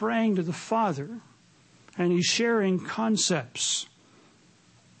 Christ is praying to the Father, and he's sharing concepts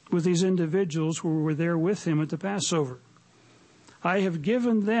with these individuals who were there with him at the Passover. I have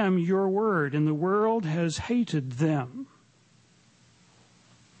given them your word, and the world has hated them.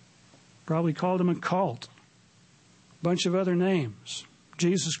 Probably called him a cult. A bunch of other names.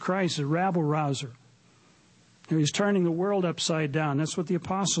 Jesus Christ, a rabble-rouser. He's turning the world upside down. That's what the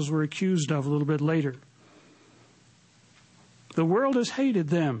apostles were accused of a little bit later. The world has hated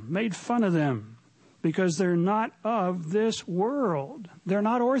them, made fun of them, because they're not of this world. They're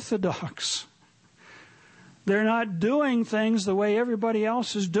not orthodox. They're not doing things the way everybody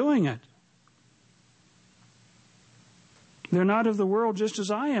else is doing it. They're not of the world just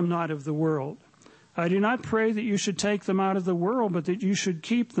as I am not of the world. I do not pray that you should take them out of the world, but that you should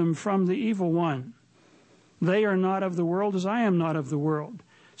keep them from the evil one. They are not of the world as I am not of the world.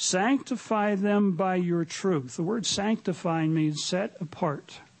 Sanctify them by your truth. The word sanctify means set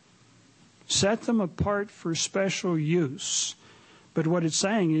apart. Set them apart for special use. But what it's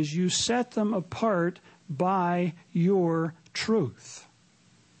saying is you set them apart by your truth.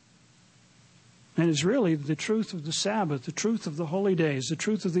 And it's really the truth of the Sabbath, the truth of the holy days, the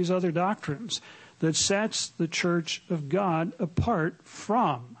truth of these other doctrines that sets the church of God apart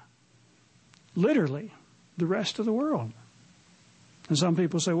from, literally, the rest of the world. And some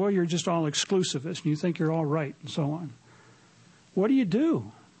people say, well, you're just all exclusivist and you think you're all right and so on. What do you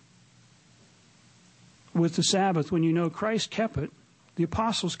do with the Sabbath when you know Christ kept it, the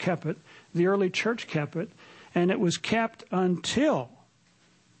apostles kept it, the early church kept it, and it was kept until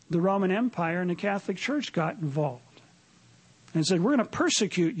the Roman Empire and the Catholic Church got involved and said, we're going to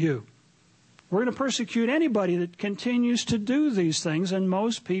persecute you. We're going to persecute anybody that continues to do these things, and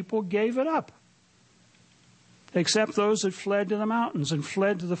most people gave it up. Except those that fled to the mountains and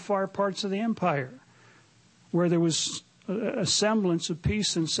fled to the far parts of the empire, where there was a semblance of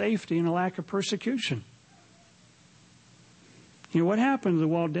peace and safety and a lack of persecution. You know, what happened to the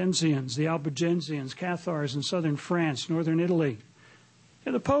Waldensians, the Albigensians, Cathars in southern France, northern Italy?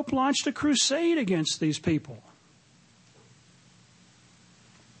 And the Pope launched a crusade against these people.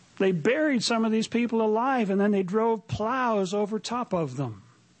 They buried some of these people alive, and then they drove plows over top of them.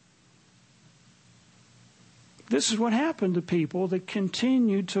 This is what happened to people that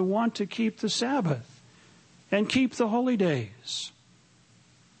continued to want to keep the Sabbath and keep the holy days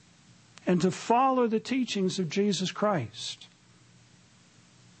and to follow the teachings of Jesus Christ.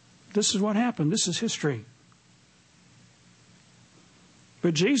 This is what happened. This is history.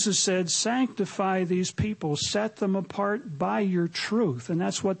 But Jesus said, sanctify these people, set them apart by your truth. And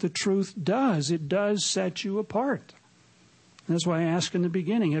that's what the truth does. It does set you apart. And that's why I asked in the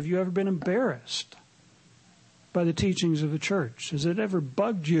beginning, have you ever been embarrassed by the teachings of the church? Has it ever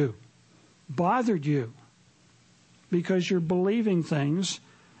bugged you, bothered you, because you're believing things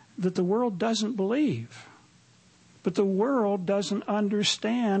that the world doesn't believe? But the world doesn't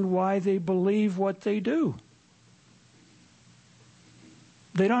understand why they believe what they do.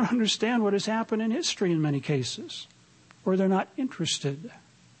 They don't understand what has happened in history in many cases, or they're not interested.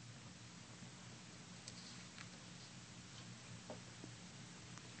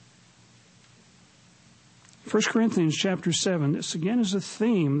 1 Corinthians chapter 7, this again is a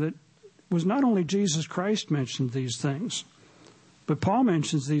theme that was not only Jesus Christ mentioned these things, but Paul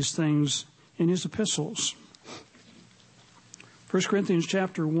mentions these things in his epistles. 1 Corinthians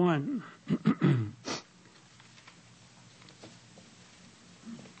chapter 1.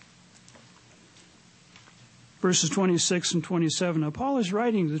 Verses 26 and 27. Now, Paul is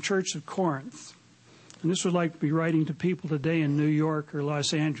writing to the church of Corinth. And this would like to be writing to people today in New York or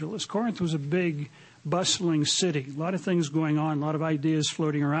Los Angeles. Corinth was a big, bustling city. A lot of things going on, a lot of ideas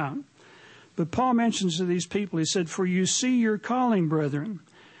floating around. But Paul mentions to these people, he said, for you see your calling, brethren,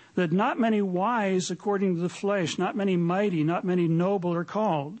 that not many wise according to the flesh, not many mighty, not many noble are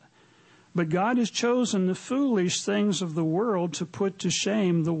called. But God has chosen the foolish things of the world to put to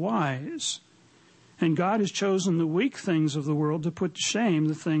shame the wise. And God has chosen the weak things of the world to put to shame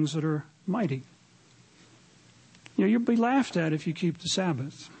the things that are mighty. You know, you'll be laughed at if you keep the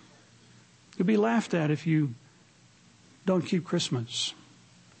Sabbath. You'll be laughed at if you don't keep Christmas.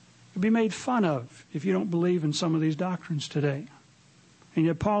 You'll be made fun of if you don't believe in some of these doctrines today. And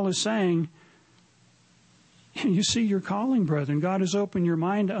yet Paul is saying, you see your calling, brethren. God has opened your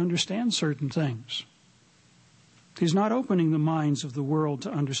mind to understand certain things. He's not opening the minds of the world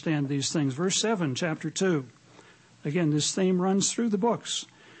to understand these things. Verse 7, chapter 2. Again, this theme runs through the books.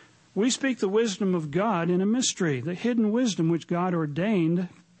 We speak the wisdom of God in a mystery, the hidden wisdom which God ordained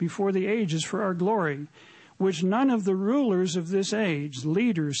before the ages for our glory, which none of the rulers of this age,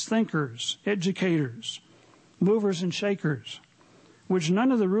 leaders, thinkers, educators, movers and shakers, which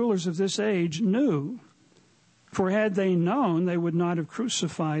none of the rulers of this age knew. For had they known, they would not have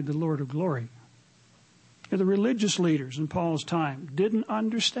crucified the Lord of glory. The religious leaders in Paul's time didn't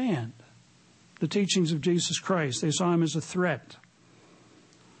understand the teachings of Jesus Christ. They saw him as a threat.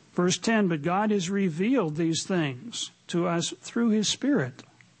 Verse 10, but God has revealed these things to us through his Spirit.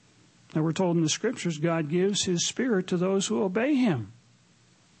 Now we're told in the Scriptures, God gives his Spirit to those who obey him,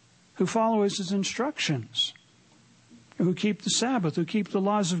 who follow his instructions, who keep the Sabbath, who keep the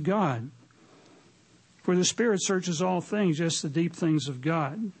laws of God. For the Spirit searches all things, just the deep things of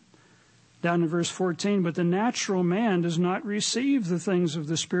God. Down in verse 14, but the natural man does not receive the things of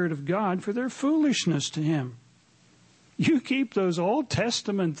the Spirit of God, for they're foolishness to him. You keep those Old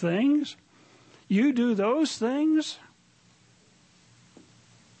Testament things? You do those things?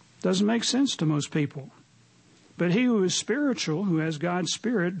 Doesn't make sense to most people. But he who is spiritual, who has God's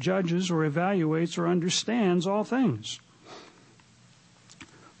Spirit, judges or evaluates or understands all things.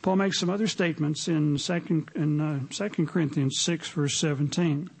 Paul makes some other statements in 2 Corinthians 6, verse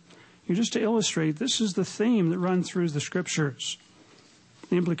 17. Just to illustrate, this is the theme that runs through the Scriptures.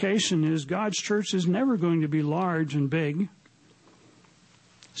 The implication is God's church is never going to be large and big.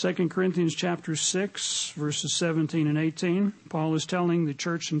 2 Corinthians chapter 6, verses 17 and 18, Paul is telling the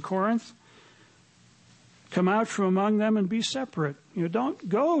church in Corinth, come out from among them and be separate. You know, don't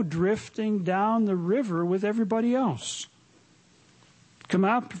go drifting down the river with everybody else. Come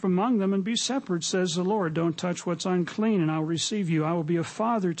out from among them and be separate, says the Lord. Don't touch what's unclean, and I'll receive you. I will be a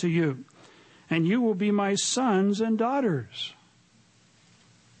father to you, and you will be my sons and daughters.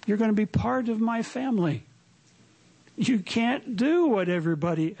 You're going to be part of my family. You can't do what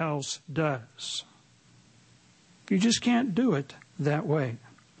everybody else does. You just can't do it that way.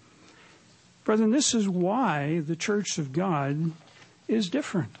 Brethren, this is why the church of God is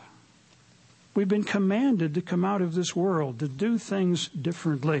different. We've been commanded to come out of this world, to do things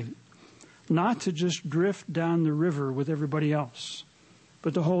differently. not to just drift down the river with everybody else,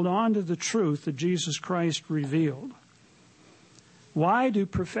 but to hold on to the truth that Jesus Christ revealed. Why do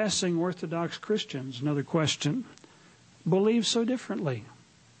professing Orthodox Christians, another question, believe so differently?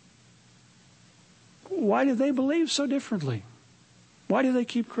 Why do they believe so differently? Why do they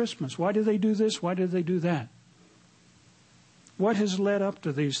keep Christmas? Why do they do this? Why do they do that? What has led up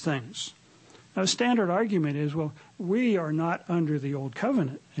to these things? Now, a standard argument is, well, we are not under the old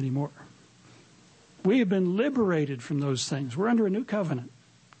covenant anymore. We have been liberated from those things. We're under a new covenant.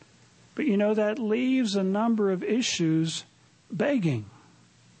 But that leaves a number of issues begging,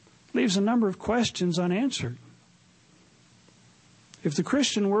 leaves a number of questions unanswered. If the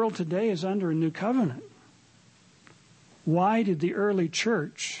Christian world today is under a new covenant, why did the early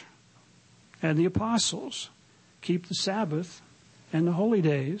church and the apostles keep the Sabbath and the holy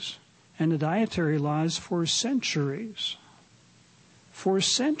days and the dietary laws for centuries? For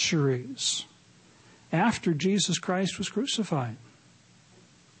centuries after Jesus Christ was crucified.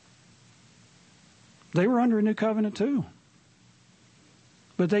 They were under a new covenant too.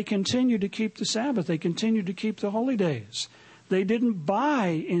 But they continued to keep the Sabbath. They continued to keep the holy days. They didn't buy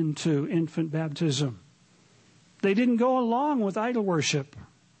into infant baptism. They didn't go along with idol worship.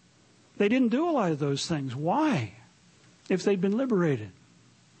 They didn't do a lot of those things. Why? If they'd been liberated.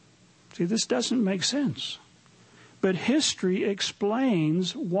 See, this doesn't make sense. But history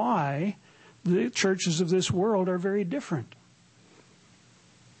explains why the churches of this world are very different.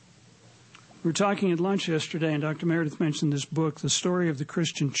 We were talking at lunch yesterday, and Dr. Meredith mentioned this book, The Story of the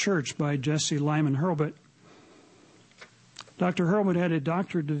Christian Church by Jesse Lyman Hurlbut. Dr. Hurlbut had a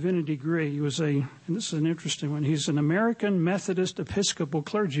Doctor of Divinity degree. He was and this is an interesting one, he's an American Methodist Episcopal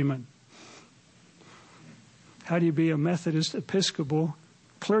clergyman. How do you be a Methodist Episcopal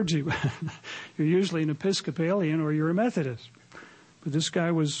clergyman? You're usually an Episcopalian or you're a Methodist. But this guy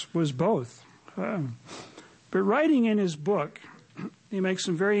was both. But writing in his book, he makes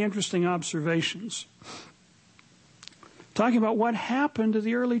some very interesting observations, talking about what happened to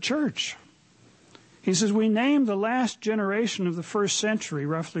the early church. He says, we name the last generation of the first century,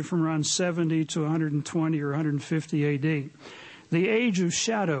 roughly from around 70 to 120 or 150 A.D., the age of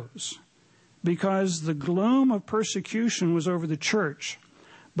shadows, because the gloom of persecution was over the church,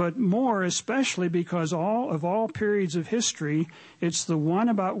 but more especially because of all periods of history, it's the one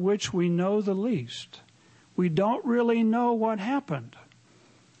about which we know the least. We don't really know what happened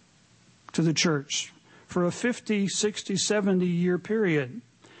to the church for a 50, 60, 70-year period.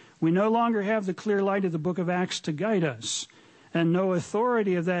 We no longer have the clear light of the book of Acts to guide us, and no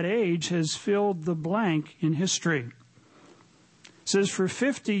authority of that age has filled the blank in history. It says for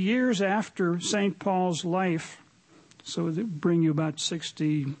 50 years after St. Paul's life, so it would bring you about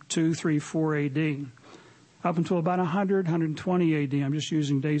 62, 3, 4 A.D., up until about 100, 120 A.D., I'm just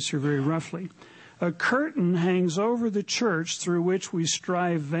using dates here very roughly, a curtain hangs over the church through which we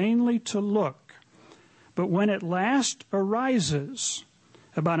strive vainly to look. But when it last arises,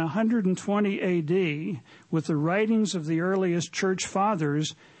 about 120 A.D., with the writings of the earliest church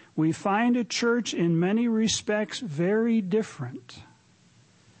fathers, we find a church in many respects very different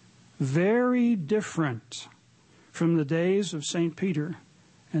from the days of St. Peter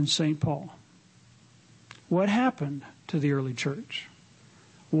and St. Paul. What happened to the early church?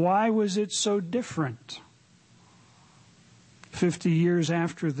 Why was it so different 50 years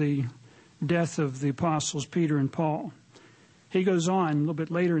after the death of the apostles Peter and Paul? He goes on a little bit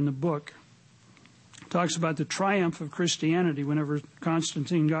later in the book, talks about the triumph of Christianity whenever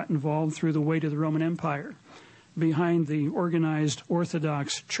Constantine got involved through the weight of the Roman Empire behind the organized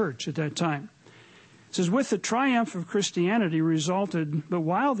Orthodox Church at that time. It says, with the triumph of Christianity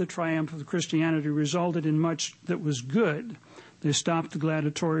while the triumph of Christianity resulted in much that was good, they stopped the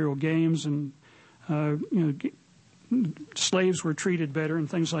gladiatorial games and slaves were treated better and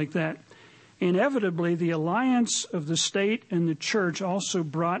things like that. Inevitably, the alliance of the state and the church also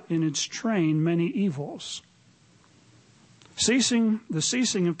brought in its train many evils. The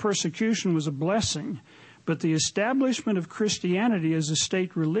ceasing of persecution was a blessing, but the establishment of Christianity as a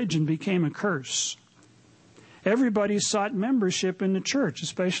state religion became a curse. Everybody sought membership in the church,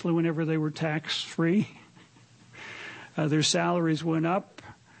 especially whenever they were tax-free. Their salaries went up.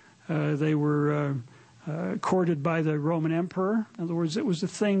 They were courted by the Roman emperor. In other words, it was the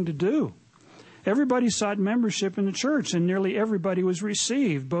thing to do. Everybody sought membership in the church, and nearly everybody was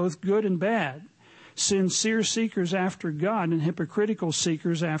received, both good and bad. Sincere seekers after God and hypocritical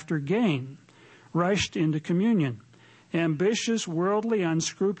seekers after gain rushed into communion. Ambitious, worldly,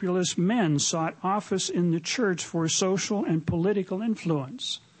 unscrupulous men sought office in the church for social and political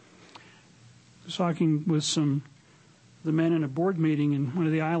influence. I was talking with some the men in a board meeting in one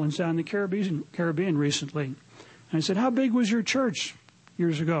of the islands down in the Caribbean recently. And I said, how big was your church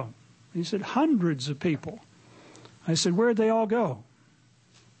years ago? He said, hundreds of people. I said, where'd they all go?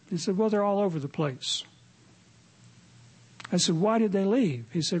 He said, well, they're all over the place. I said, why did they leave?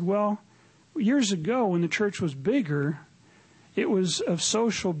 He said, well, years ago when the church was bigger, it was of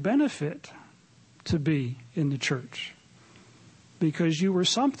social benefit to be in the church. Because you were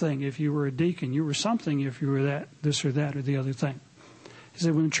something if you were a deacon. You were something if you were that, this or that or the other thing. He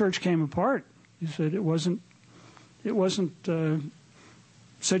said, when the church came apart, he said it wasn't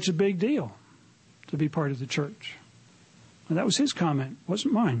such a big deal to be part of the church. And that was his comment,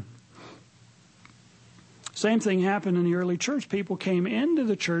 wasn't mine. Same thing happened in the early church. People came into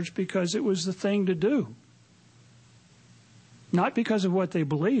the church because it was the thing to do. Not because of what they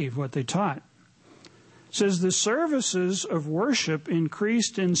believed, what they taught. It says the services of worship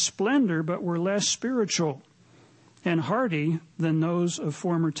increased in splendor but were less spiritual and hearty than those of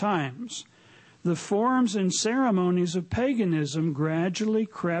former times. The forms and ceremonies of paganism gradually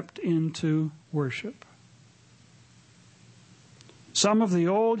crept into worship. Some of the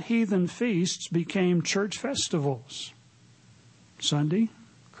old heathen feasts became church festivals. Sunday,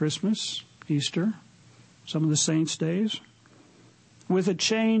 Christmas, Easter, some of the saints' days, with a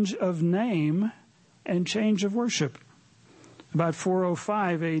change of name and change of worship. About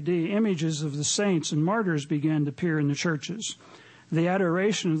 405 A.D., images of the saints and martyrs began to appear in the churches. The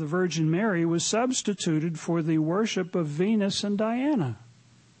adoration of the Virgin Mary was substituted for the worship of Venus and Diana.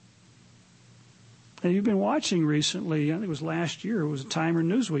 And you've been watching recently, I think it was last year, it was Time or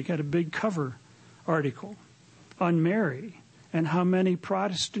Newsweek, had a big cover article on Mary and how many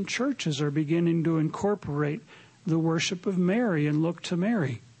Protestant churches are beginning to incorporate the worship of Mary and look to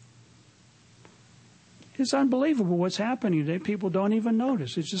Mary. It's unbelievable what's happening today. People don't even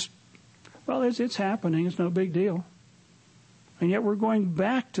notice. It's just, well, it's happening. It's no big deal. And yet we're going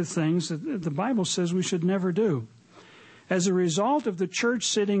back to things that the Bible says we should never do. As a result of the church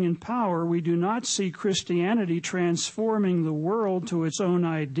sitting in power, we do not see Christianity transforming the world to its own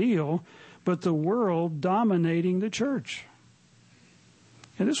ideal, but the world dominating the church.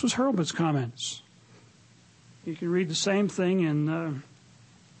 And this was Hurlbut's comments. You can read the same thing in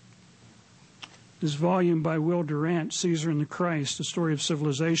this volume by Will Durant, Caesar and the Christ, The Story of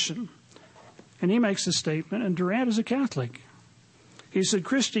Civilization. And he makes a statement, and Durant is a Catholic. He said,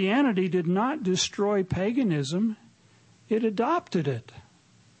 Christianity did not destroy paganism. It adopted it.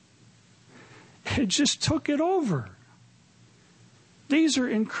 It just took it over. These are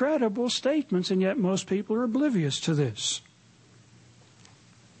incredible statements, and yet most people are oblivious to this.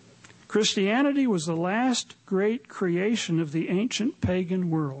 Christianity was the last great creation of the ancient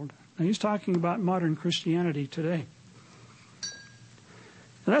pagan world. Now, he's talking about modern Christianity today.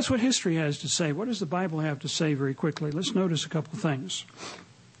 And that's what history has to say. What does the Bible have to say very quickly? Let's notice a couple things.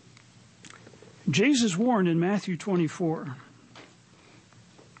 Jesus warned in Matthew 24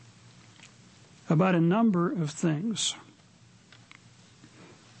 about a number of things.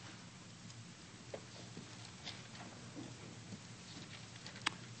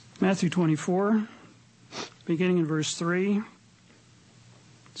 Matthew 24, beginning in verse 3. It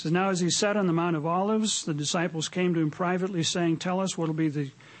says, now as he sat on the Mount of Olives, the disciples came to him privately, saying, tell us what will be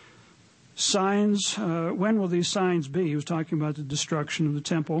the signs, when will these signs be? He was talking about the destruction of the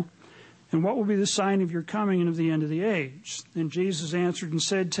temple. And what will be the sign of your coming and of the end of the age? And Jesus answered and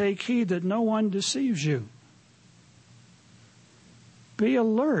said, take heed that no one deceives you. Be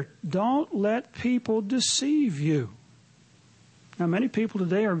alert. Don't let people deceive you. Now, many people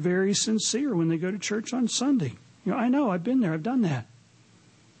today are very sincere when they go to church on Sunday. I know, I've been there, I've done that.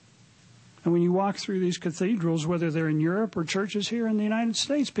 And when you walk through these cathedrals, whether they're in Europe or churches here in the United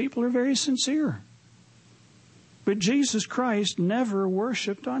States, people are very sincere. But Jesus Christ never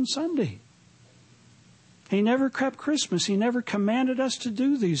worshiped on Sunday. He never kept Christmas. He never commanded us to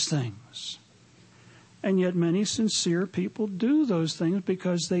do these things. And yet many sincere people do those things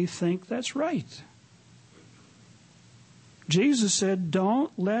because they think that's right. Jesus said,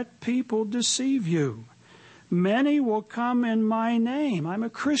 don't let people deceive you. Many will come in my name. I'm a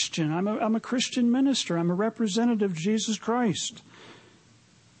Christian. I'm a Christian minister. I'm a representative of Jesus Christ.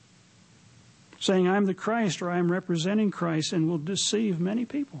 Saying I'm the Christ or I'm representing Christ, and will deceive many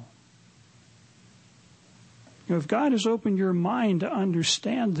people. If God has opened your mind to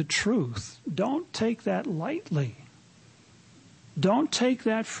understand the truth, don't take that lightly. Don't take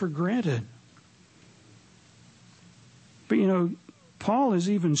that for granted. But Paul is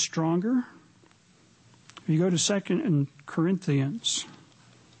even stronger. If you go to 2 Corinthians,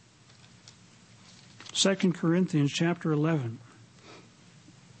 2 Corinthians chapter 11.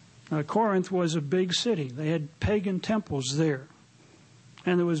 Corinth was a big city. They had pagan temples there.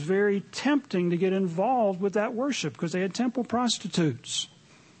 And it was very tempting to get involved with that worship because they had temple prostitutes.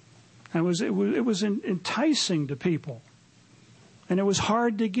 And it was enticing to people. And it was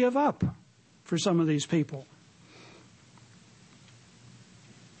hard to give up for some of these people.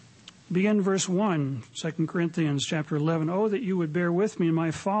 Begin verse 1, 2 Corinthians chapter 11. Oh, that you would bear with me in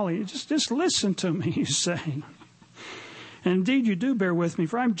my folly. Just listen to me, he's saying. And indeed you do bear with me,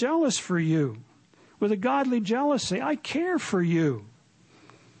 for I'm jealous for you. With a godly jealousy, I care for you.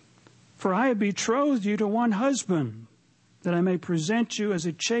 For I have betrothed you to one husband, that I may present you as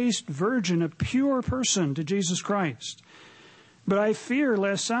a chaste virgin, a pure person to Jesus Christ. But I fear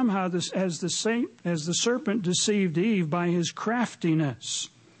lest somehow, as the serpent deceived Eve by his craftiness.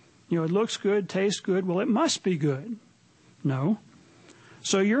 It looks good, tastes good. Well, it must be good. No.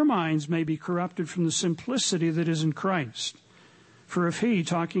 So your minds may be corrupted from the simplicity that is in Christ. For if he,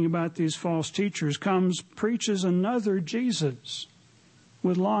 talking about these false teachers, preaches another Jesus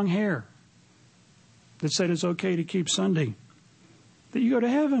with long hair that said it's okay to keep Sunday, that you go to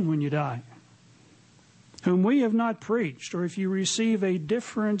heaven when you die, whom we have not preached, or if you receive a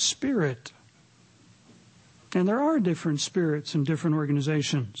different spirit, and there are different spirits in different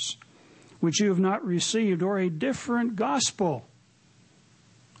organizations, which you have not received, or a different gospel.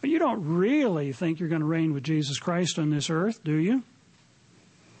 But you don't really think you're going to reign with Jesus Christ on this earth, do you?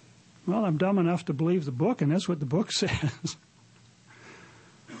 Well, I'm dumb enough to believe the book, and that's what the book says.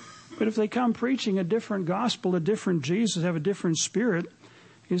 But if they come preaching a different gospel, a different Jesus, have a different spirit,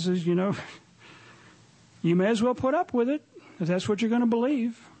 he says, you may as well put up with it, if that's what you're going to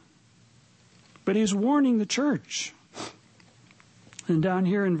believe. But he's warning the church. And down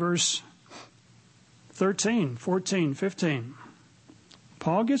here in verse 13, 14, 15,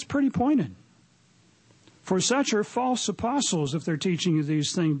 Paul gets pretty pointed. For such are false apostles, if they're teaching you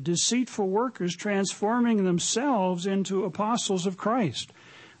these things, deceitful workers transforming themselves into apostles of Christ.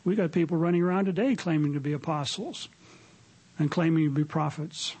 We got people running around today claiming to be apostles and claiming to be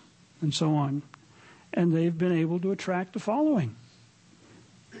prophets and so on. And they've been able to attract a following.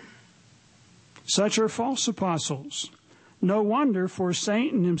 Such are false apostles. No wonder, for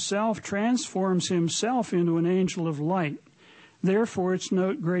Satan himself transforms himself into an angel of light. Therefore, it's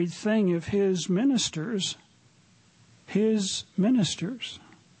no great thing if his ministers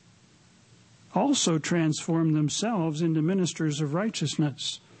also transform themselves into ministers of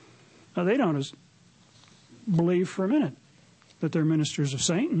righteousness. Now, they don't believe for a minute that they're ministers of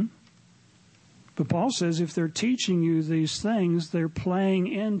Satan. But Paul says if they're teaching you these things, they're playing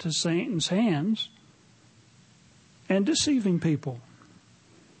into Satan's hands and deceiving people.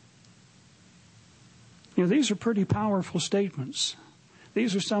 These are pretty powerful statements.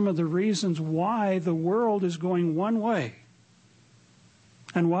 These are some of the reasons why the world is going one way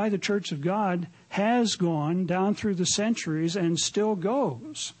and why the Church of God has gone down through the centuries and still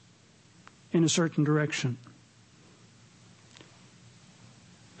goes in a certain direction.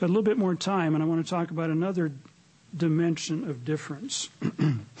 Got a little bit more time, and I want to talk about another dimension of difference.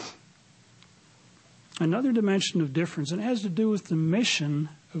 Another dimension of difference, and it has to do with the mission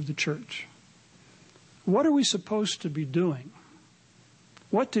of the church. What are we supposed to be doing?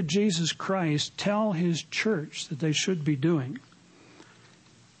 What did Jesus Christ tell his church that they should be doing?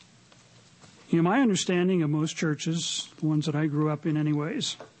 My understanding of most churches, the ones that I grew up in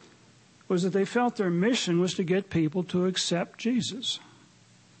anyways, was that they felt their mission was to get people to accept Jesus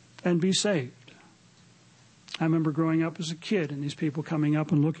and be saved. I remember growing up as a kid and these people coming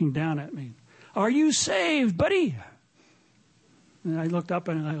up and looking down at me. Are you saved, buddy? And I looked up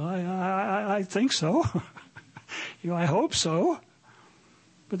and I think so. I hope so.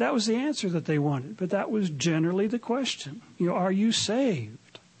 But that was the answer that they wanted. But that was generally the question. Are you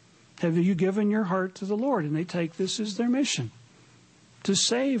saved? Have you given your heart to the Lord? And they take this as their mission, to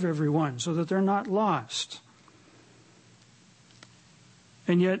save everyone so that they're not lost.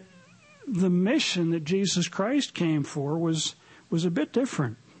 And yet, the mission that Jesus Christ came for was a bit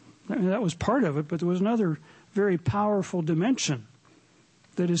different. I mean, that was part of it, but there was another very powerful dimension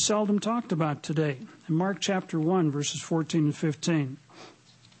that is seldom talked about today. In Mark chapter 1, verses 14 and 15.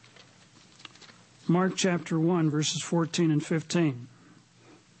 Mark chapter 1, verses 14 and 15.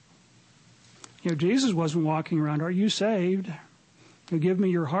 Jesus wasn't walking around, are you saved? Give me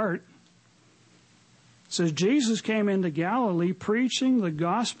your heart. It says, Jesus came into Galilee preaching the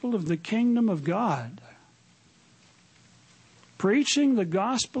gospel of the kingdom of God. Preaching the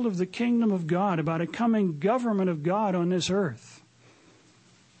gospel of the kingdom of God, about a coming government of God on this earth.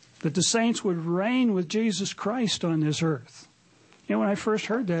 That the saints would reign with Jesus Christ on this earth. When I first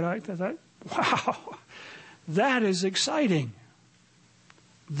heard that, I thought, wow, that is exciting.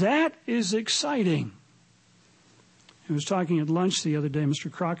 That is exciting. I was talking at lunch the other day.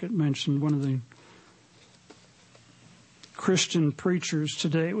 Mr. Crockett mentioned one of the Christian preachers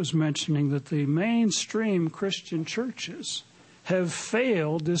today was mentioning that the mainstream Christian churches have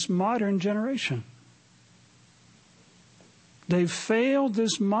failed this modern generation. They've failed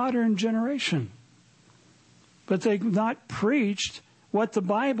this modern generation. But they've not preached what the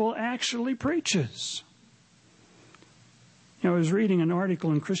Bible actually preaches. I was reading an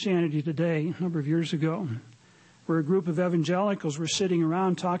article in Christianity Today a number of years ago where a group of evangelicals were sitting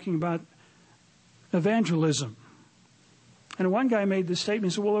around talking about evangelism. And one guy made this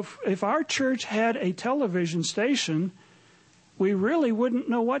statement. He said, well, if our church had a television station, we really wouldn't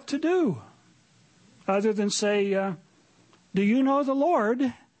know what to do other than say, do you know the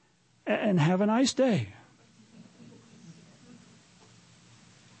Lord? And have a nice day.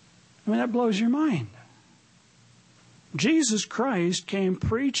 I mean, that blows your mind. Jesus Christ came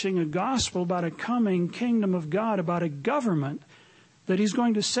preaching a gospel about a coming kingdom of God, about a government that he's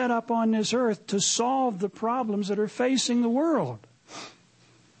going to set up on this earth to solve the problems that are facing the world.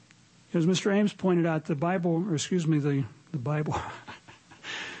 As Mr. Ames pointed out, the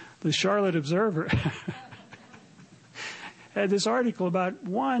Charlotte Observer had this article about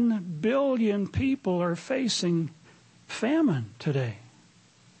 1 billion people are facing famine today.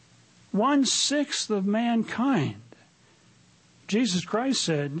 1/6 of mankind. Jesus Christ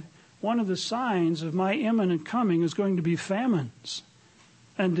said, one of the signs of my imminent coming is going to be famines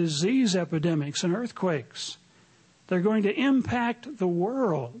and disease epidemics and earthquakes. They're going to impact the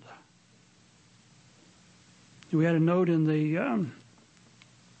world. We had a note in the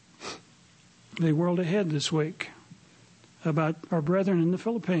World Ahead this week about our brethren in the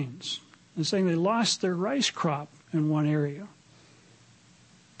Philippines. They're saying they lost their rice crop in one area.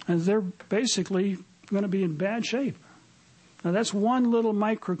 And they're basically going to be in bad shape. Now, that's one little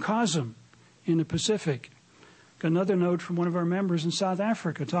microcosm in the Pacific. Got another note from one of our members in South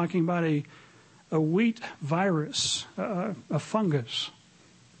Africa talking about a wheat virus, a fungus.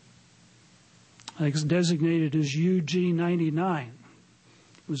 It's designated as UG99.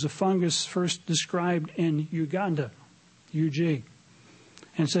 It was a fungus first described in Uganda, UG.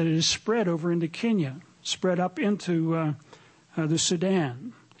 And said it has spread over into Kenya, spread up into the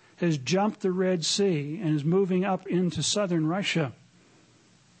Sudan, has jumped the Red Sea and is moving up into southern Russia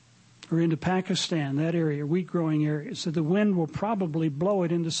or into Pakistan, that area, wheat-growing area. So the wind will probably blow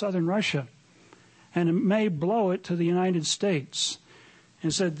it into southern Russia, and it may blow it to the United States.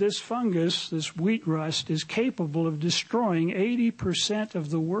 And said this fungus, this wheat rust, is capable of destroying 80%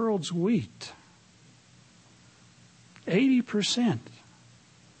 of the world's wheat. 80%.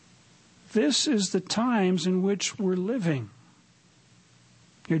 This is the times in which we're living.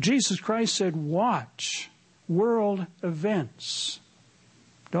 Jesus Christ said, watch world events.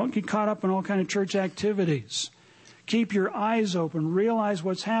 Don't get caught up in all kinds of church activities. Keep your eyes open. Realize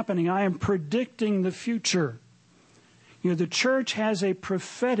what's happening. I am predicting the future. The church has a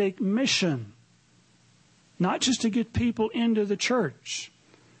prophetic mission. Not just to get people into the church,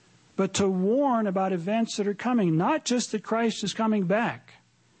 but to warn about events that are coming. Not just that Christ is coming back,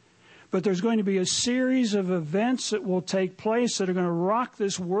 but there's going to be a series of events that will take place that are going to rock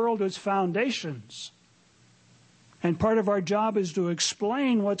this world to its foundations. And part of our job is to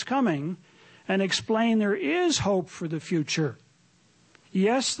explain what's coming and explain there is hope for the future.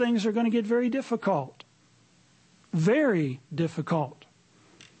 Yes, things are going to get very difficult. Very difficult.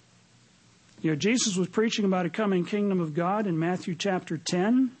 Jesus was preaching about a coming kingdom of God in Matthew chapter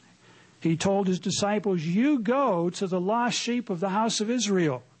 10. He told his disciples, you go to the lost sheep of the house of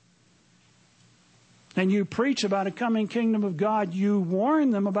Israel. And you preach about a coming kingdom of God. You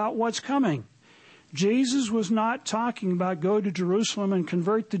warn them about what's coming. Jesus was not talking about go to Jerusalem and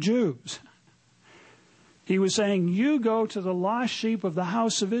convert the Jews. He was saying, you go to the lost sheep of the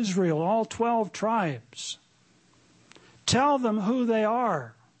house of Israel, all 12 tribes. Tell them who they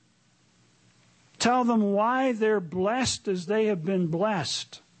are. Tell them why they're blessed as they have been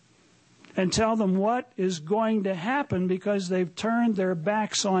blessed. And tell them what is going to happen because they've turned their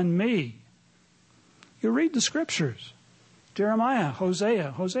backs on me. You read the scriptures. Jeremiah,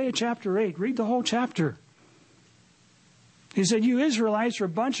 Hosea chapter 8. Read the whole chapter. He said, you Israelites are a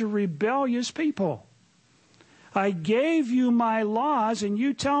bunch of rebellious people. I gave you my laws and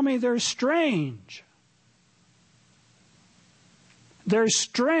you tell me they're strange. They're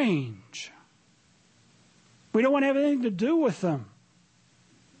strange. We don't want to have anything to do with them.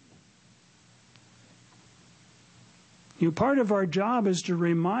 Part of our job is to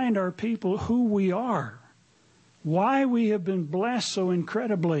remind our people who we are, why we have been blessed so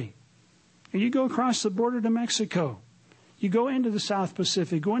incredibly. And you go across the border to Mexico, You go into the South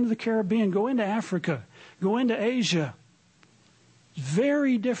Pacific, go into the Caribbean, go into Africa, go into Asia.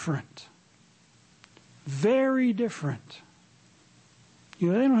 Very different. Very different.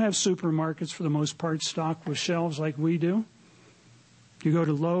 You know, they don't have supermarkets for the most part stocked with shelves like we do. You go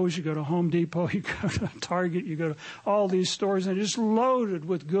to Lowe's, you go to Home Depot, you go to Target, you go to all these stores, and they're just loaded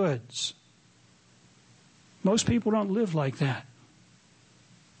with goods. Most people don't live like that.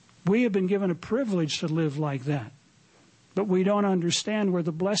 We have been given a privilege to live like that. But we don't understand where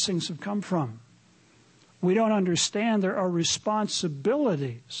the blessings have come from. We don't understand there are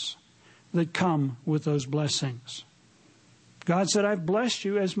responsibilities that come with those blessings. God said, I've blessed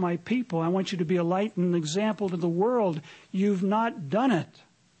you as my people. I want you to be a light and an example to the world. You've not done it.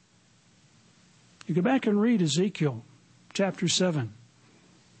 You go back and read Ezekiel chapter 7.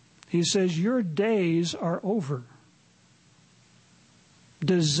 He says, your days are over.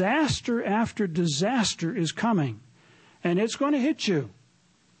 Disaster after disaster is coming, and it's going to hit you.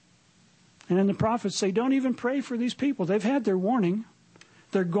 And then the prophets say, don't even pray for these people. They've had their warning.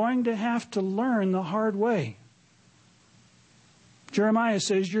 They're going to have to learn the hard way. Jeremiah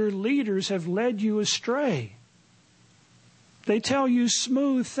says, your leaders have led you astray. They tell you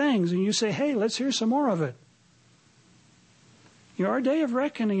smooth things, and you say, hey, let's hear some more of it. You know, our day of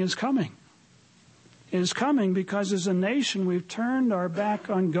reckoning is coming. It is coming because as a nation we've turned our back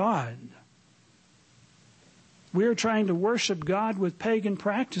on God. We are trying to worship God with pagan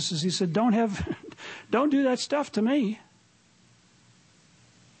practices. He said, don't do that stuff to me.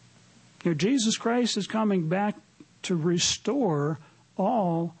 You know, Jesus Christ is coming back to restore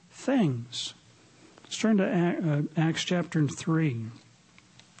all things. Let's turn to Acts chapter 3.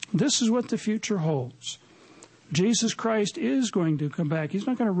 This is what the future holds. Jesus Christ is going to come back. He's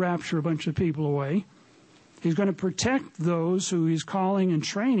not going to rapture a bunch of people away. He's going to protect those who he's calling and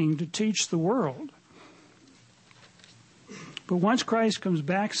training to teach the world. But once Christ comes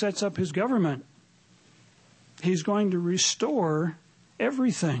back, sets up his government, he's going to restore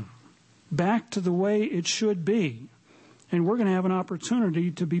everything back to the way it should be. And we're going to have an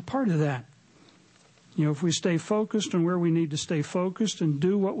opportunity to be part of that. You know, if we stay focused on where we need to stay focused and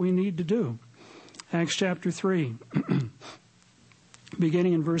do what we need to do. Acts chapter 3,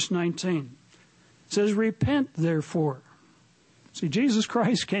 beginning in verse 19. It says, repent, therefore. See, Jesus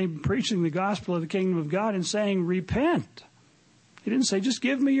Christ came preaching the gospel of the kingdom of God and saying, repent. He didn't say, just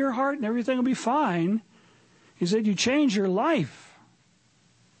give me your heart and everything will be fine. He said, you change your life.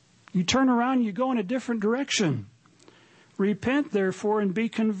 You turn around and you go in a different direction. Repent, therefore, and be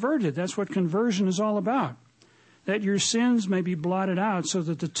converted. That's what conversion is all about. That your sins may be blotted out, so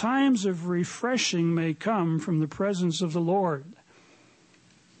that the times of refreshing may come from the presence of the Lord.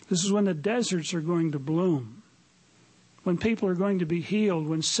 This is when the deserts are going to bloom, when people are going to be healed,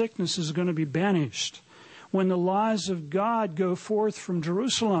 when sickness is going to be banished, when the laws of God go forth from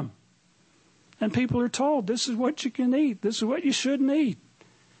Jerusalem. And people are told, this is what you can eat, this is what you shouldn't eat.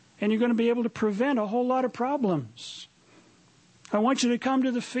 And you're going to be able to prevent a whole lot of problems. I want you to come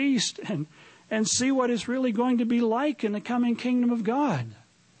to the feast and see what it's really going to be like in the coming kingdom of God.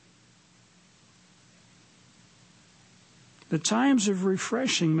 The times of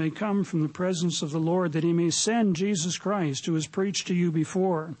refreshing may come from the presence of the Lord, that he may send Jesus Christ, who was preached to you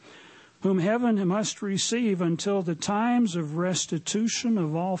before, whom heaven must receive until the times of restitution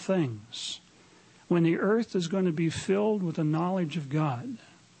of all things, when the earth is going to be filled with the knowledge of God,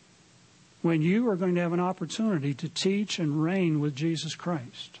 when you are going to have an opportunity to teach and reign with Jesus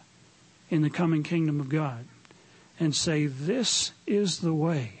Christ in the coming kingdom of God, and say, this is the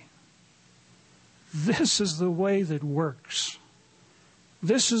way. This is the way that works.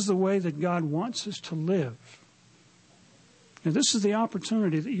 This is the way that God wants us to live. And this is the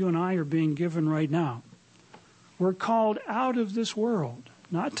opportunity that you and I are being given right now. We're called out of this world,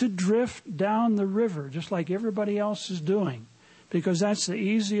 not to drift down the river just like everybody else is doing, because that's the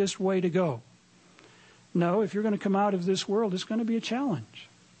easiest way to go. No, if you're going to come out of this world, it's going to be a challenge.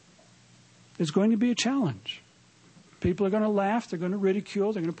 It's going to be a challenge. People are going to laugh, they're going to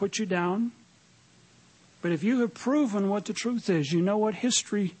ridicule, they're going to put you down. But if you have proven what the truth is, you know what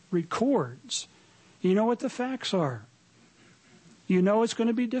history records, you know what the facts are, you know it's going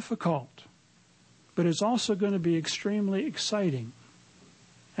to be difficult, but it's also going to be extremely exciting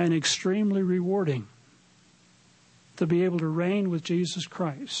and extremely rewarding to be able to reign with Jesus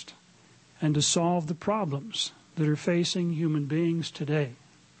Christ and to solve the problems that are facing human beings today.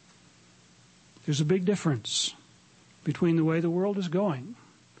 There's a big difference between the way the world is going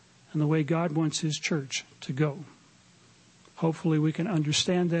and the way God wants his church to go. Hopefully we can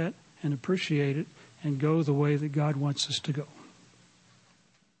understand that and appreciate it and go the way that God wants us to go.